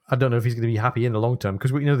Stephen. I don't know if he's going to be happy in the long term,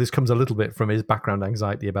 because we know this comes a little bit from his background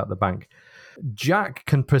anxiety about the bank. Jack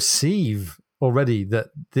can perceive already that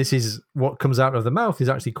this is what comes out of the mouth is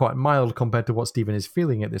actually quite mild compared to what Stephen is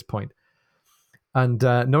feeling at this point. And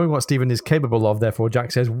knowing what Stephen is capable of, therefore,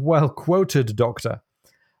 Jack says, "Well quoted, Doctor."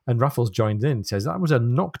 And Raffles joins in, says, "That was a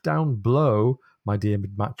knockdown blow, my dear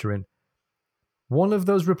Maturin." One of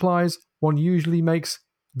those replies one usually makes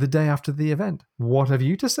the day after the event. What have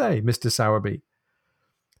you to say, Mr. Sowerby?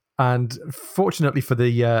 And fortunately for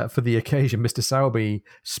the occasion, Mr. Sowerby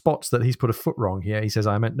spots that he's put a foot wrong here. He says,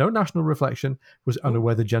 "I meant no national reflection, was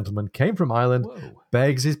unaware the gentleman came from Ireland,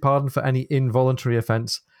 begs his pardon for any involuntary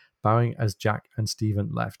offence," bowing as Jack and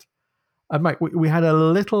Stephen left. And Mike, we had a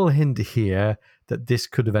little hint here that this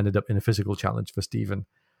could have ended up in a physical challenge for Stephen.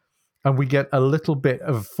 And we get a little bit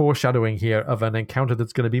of foreshadowing here of an encounter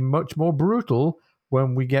that's going to be much more brutal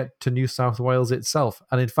when we get to New South Wales itself.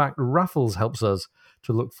 And in fact, Raffles helps us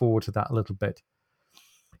to look forward to that a little bit.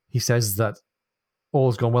 He says that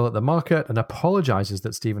all's gone well at the market and apologizes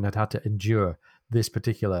that Stephen had to endure this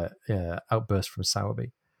particular outburst from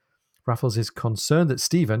Sowerby. Raffles is concerned that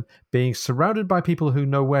Stephen, being surrounded by people who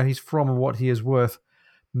know where he's from and what he is worth,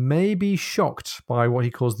 may be shocked by what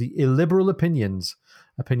he calls the illiberal opinions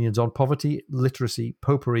on poverty, literacy,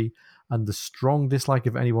 popery, and the strong dislike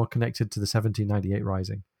of anyone connected to the 1798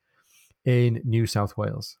 Rising in New South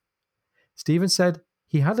Wales. Stephen said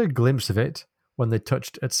he had a glimpse of it when they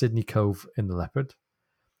touched at Sydney Cove in the Leopard,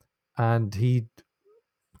 and he'd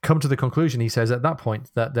come to the conclusion, he says, at that point,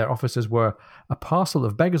 that their officers were a parcel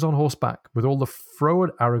of beggars on horseback with all the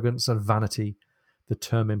froward arrogance and vanity the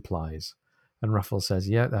term implies. And Raffles says,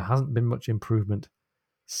 yeah, there hasn't been much improvement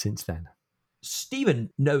since then.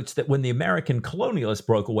 Stephen notes that when the American colonialists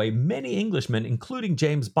broke away, many Englishmen, including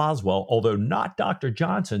James Boswell, although not Dr.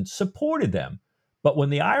 Johnson, supported them. But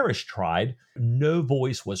when the Irish tried, no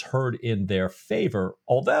voice was heard in their favor.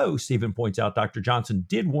 Although, Stephen points out, Dr. Johnson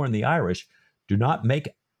did warn the Irish, do not make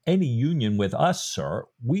any union with us, sir.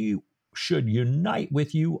 We should unite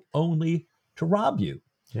with you only to rob you.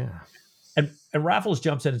 Yeah. And Raffles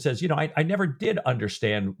jumps in and says, I never did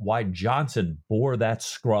understand why Johnson bore that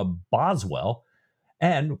scrub Boswell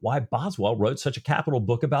and why Boswell wrote such a capital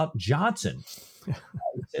book about Johnson. He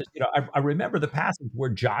says, I remember the passage where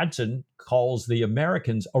Johnson calls the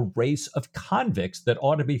Americans a race of convicts that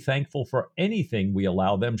ought to be thankful for anything we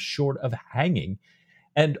allow them short of hanging.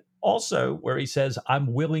 And also where he says,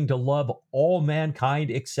 I'm willing to love all mankind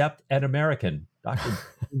except an American. Dr.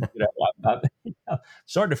 I'm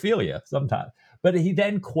starting to feel you sometimes. But he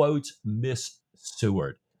then quotes Miss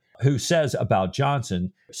Seward, who says about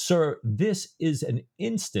Johnson, sir, this is an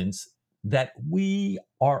instance that we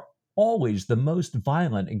are always the most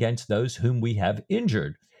violent against those whom we have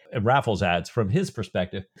injured. And Raffles adds, from his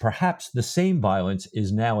perspective, perhaps the same violence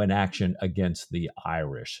is now in action against the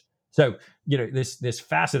Irish. So, this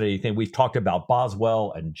fascinating thing, we've talked about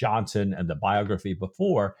Boswell and Johnson and the biography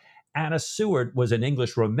before. Anna Seward was an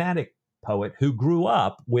English Romantic poet who grew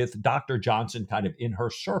up with Dr. Johnson kind of in her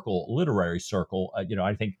circle, literary circle,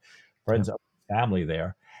 I think friends of family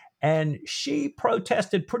there. And she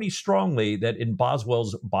protested pretty strongly that in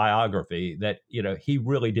Boswell's biography that, he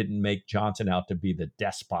really didn't make Johnson out to be the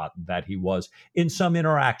despot that he was in some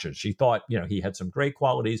interactions. She thought, he had some great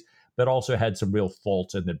qualities, but also had some real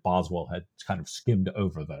faults, and that Boswell had kind of skimmed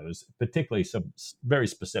over those, particularly some very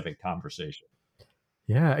specific conversation.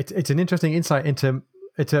 Yeah, it's an interesting insight into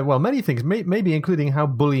many things, maybe including how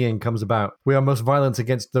bullying comes about. We are most violent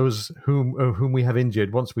against those whom we have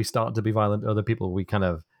injured. Once we start to be violent to other people, we kind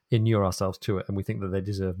of inure ourselves to it, and we think that they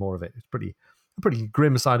deserve more of it. It's a pretty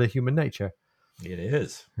grim side of human nature. It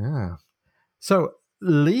is. Yeah. So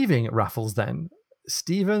leaving Raffles then,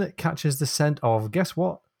 Stephen catches the scent of, guess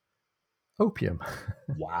what? Opium.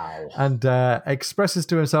 Wow. And expresses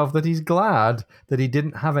to himself that he's glad that he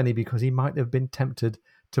didn't have any, because he might have been tempted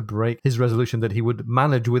to break his resolution that he would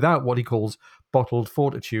manage without what he calls bottled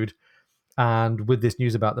fortitude. And with this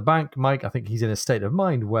news about the bank, Mike, I think he's in a state of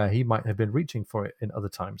mind where he might have been reaching for it in other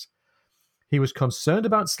times. He was concerned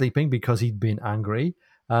about sleeping because he'd been angry,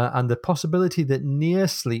 and the possibility that near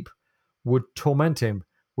sleep would torment him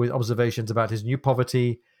with observations about his new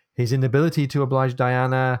poverty, his inability to oblige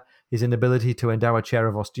Diana, his inability to endow a chair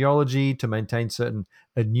of osteology, to maintain certain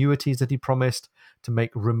annuities that he promised, to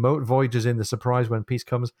make remote voyages in the surprise when peace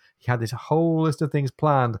comes. He had this whole list of things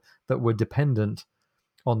planned that were dependent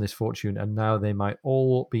on this fortune, and now they might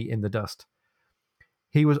all be in the dust.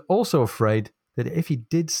 He was also afraid that if he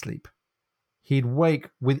did sleep, he'd wake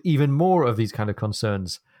with even more of these kind of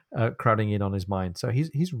concerns crowding in on his mind. So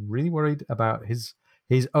he's really worried about his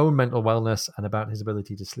own mental wellness and about his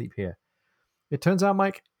ability to sleep here. It turns out,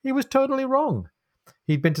 Mike, he was totally wrong.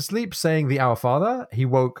 He'd been to sleep saying the Our Father. He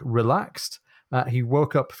woke relaxed. He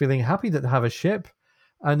woke up feeling happy to have a ship,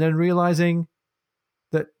 and then realizing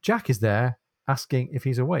that Jack is there asking if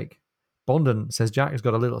he's awake. Bonden says Jack has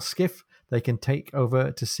got a little skiff they can take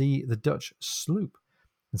over to see the Dutch sloop.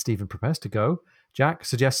 And Stephen prepares to go. Jack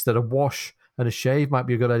suggests that a wash and a shave might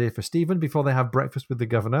be a good idea for Stephen before they have breakfast with the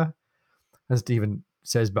governor. And Stephen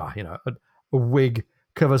says, a wig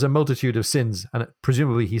covers a multitude of sins. And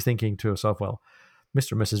presumably he's thinking to himself, well,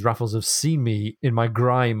 Mr. and Mrs. Raffles have seen me in my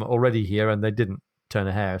grime already here, and they didn't turn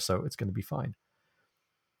a hair, so it's going to be fine.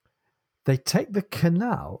 They take the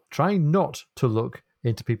canal, trying not to look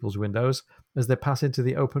into people's windows as they pass into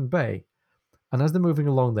the open bay. And as they're moving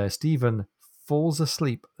along there, Stephen falls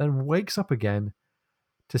asleep, then wakes up again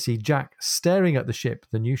to see Jack staring at the ship,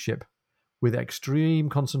 the new ship, with extreme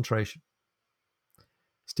concentration.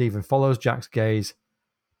 Stephen follows Jack's gaze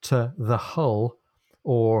to the hull,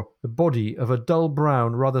 or the body of a dull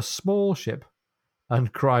brown, rather small ship,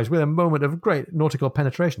 and cries with a moment of great nautical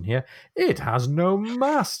penetration here, "It has no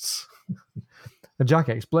masts!" And Jack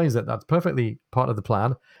explains that that's perfectly part of the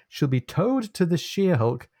plan. She'll be towed to the sheer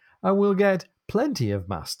hulk and we'll get plenty of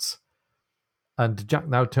masts. And Jack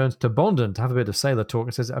now turns to Bonden to have a bit of sailor talk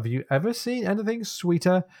and says, have you ever seen anything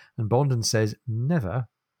sweeter? And Bonden says, never,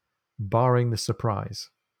 barring the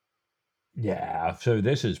surprise. Yeah, so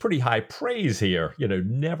this is pretty high praise here.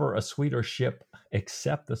 Never a sweeter ship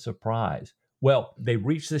except the surprise. Well, they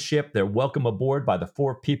reach the ship. They're welcome aboard by the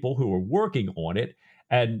 4 people who are working on it.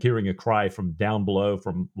 And hearing a cry from down below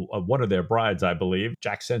from one of their brides, I believe,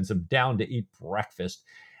 Jack sends them down to eat breakfast.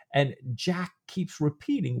 And Jack keeps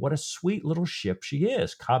repeating what a sweet little ship she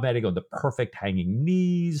is, commenting on the perfect hanging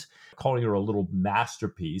knees, calling her a little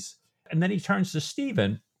masterpiece. And then he turns to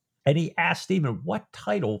Stephen and he asks Stephen what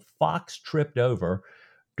title Fox tripped over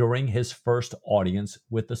during his first audience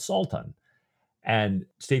with the Sultan. And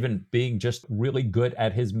Stephen, being just really good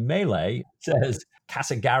at his Malay, says,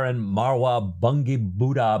 Kasagaran Marwa Bungi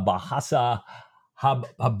Buddha Bahasa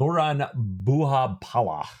Haburan Buha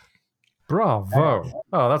Pala. Bravo.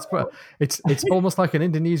 Oh, that's it's almost like an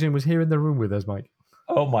Indonesian was here in the room with us, Mike.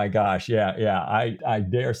 Oh my gosh. Yeah. I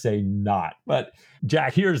dare say not. But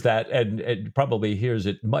Jack hears that and probably hears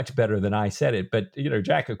it much better than I said it. But,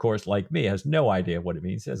 Jack, of course, like me, has no idea what it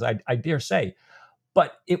means. He says, I dare say.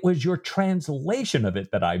 But it was your translation of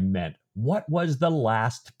it that I meant. What was the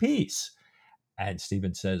last piece? And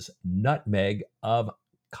Stephen says, Nutmeg of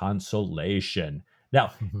Consolation.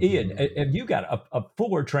 Now, Ian, have you got a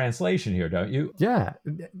fuller translation here, don't you? Yeah,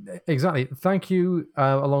 exactly. Thank you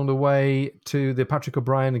along the way to the Patrick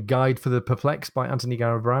O'Brien Guide for the Perplexed by Anthony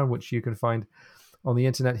Garrett Brown, which you can find on the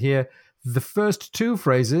internet here. The first 2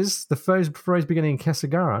 phrases, the first phrase beginning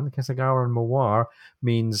Kesagaran Mawar,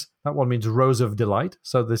 means rose of delight.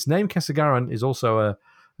 So this name Kesagaran is also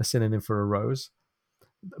a synonym for a rose.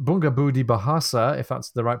 Bunga Budi Bahasa, if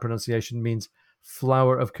that's the right pronunciation, means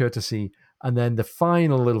flower of courtesy. And then the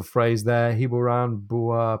final little phrase there, Hiburan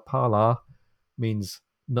Buah Pala, means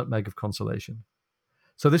nutmeg of consolation.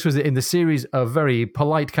 So this was in the series of very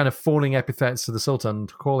polite kind of fawning epithets to the Sultan,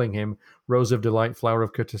 calling him Rose of Delight, Flower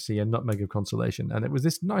of Courtesy, and Nutmeg of Consolation. And it was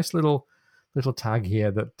this nice little tag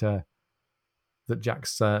here that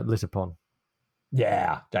Jack's lit upon.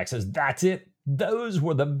 Yeah, Jack says, that's it. Those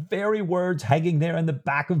were the very words hanging there in the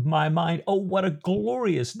back of my mind. Oh, what a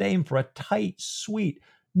glorious name for a tight, sweet,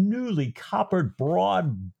 newly coppered,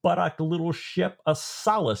 broad buttock little ship, a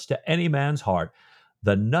solace to any man's heart.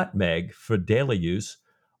 The Nutmeg for daily use,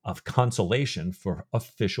 of Consolation for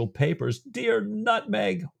official papers. Dear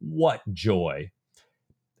Nutmeg, what joy.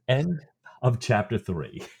 End of chapter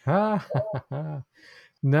 3.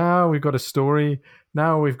 Now we've got a story.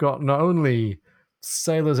 Now we've got not only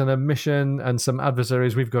sailors and a mission and some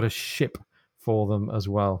adversaries, we've got a ship for them as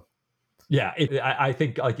well. Yeah, I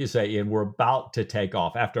think, like you say, Ian, we're about to take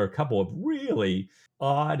off after a couple of really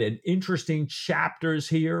odd and interesting chapters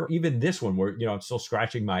here. Even this one where, I'm still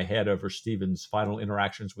scratching my head over Stephen's final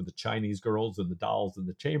interactions with the Chinese girls and the dolls and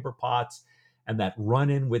the chamber pots, and that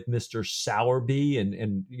run-in with Mr. Sowerby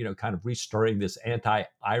and kind of restirring this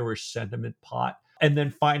anti-Irish sentiment pot. And then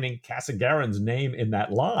finding Kasagaran's name in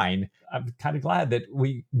that line. I'm kind of glad that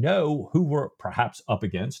we know who we're perhaps up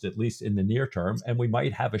against, at least in the near term, and we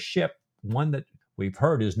might have a ship, one that we've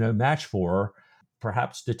heard is no match for her,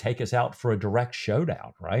 perhaps to take us out for a direct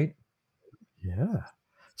showdown, right? Yeah.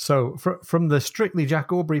 So from the strictly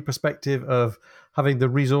Jack Aubrey perspective of having the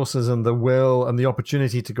resources and the will and the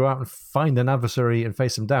opportunity to go out and find an adversary and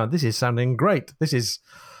face them down, this is sounding great. This is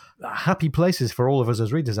happy places for all of us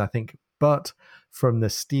as readers, I think. But from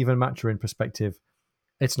the Stephen Maturin perspective,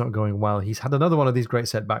 it's not going well. He's had another one of these great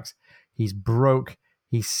setbacks. He's broke.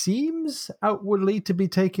 He seems outwardly to be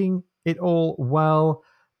taking it all well,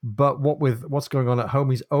 but what's going on at home,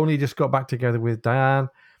 he's only just got back together with Diane.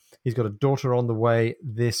 He's got a daughter on the way.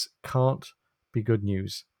 This can't be good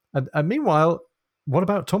news. And meanwhile, what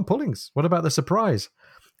about Tom Pullings? What about the surprise?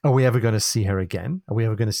 Are we ever going to see her again? Are we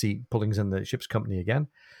ever going to see Pullings and the ship's company again?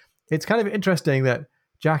 It's kind of interesting that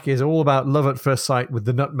Jack is all about love at first sight with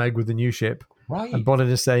the Nutmeg with the new ship. Right. And Bonnet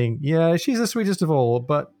is saying, yeah, she's the sweetest of all,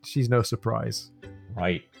 but she's no surprise.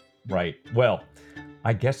 Right. Well,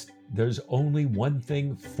 I guess there's only one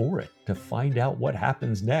thing for it, to find out what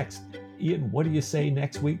happens next. Ian, what do you say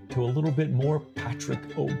next week to a little bit more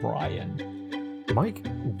Patrick O'Brien? Mike,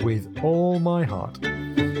 with all my heart.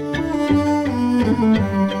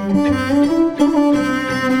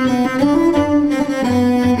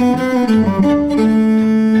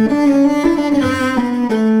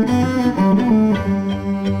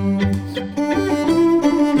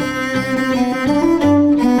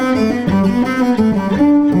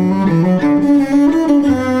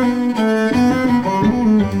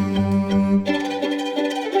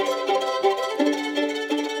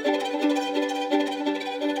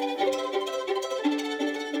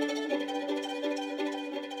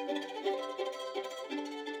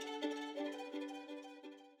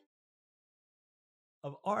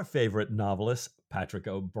 our favorite novelist, Patrick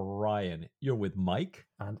O'Brien. You're with Mike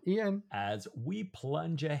And Ian. as we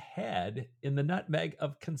plunge ahead in the nutmeg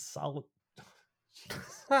of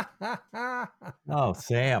Oh,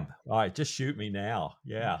 Sam. All right, just shoot me now.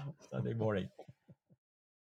 Yeah, Sunday morning.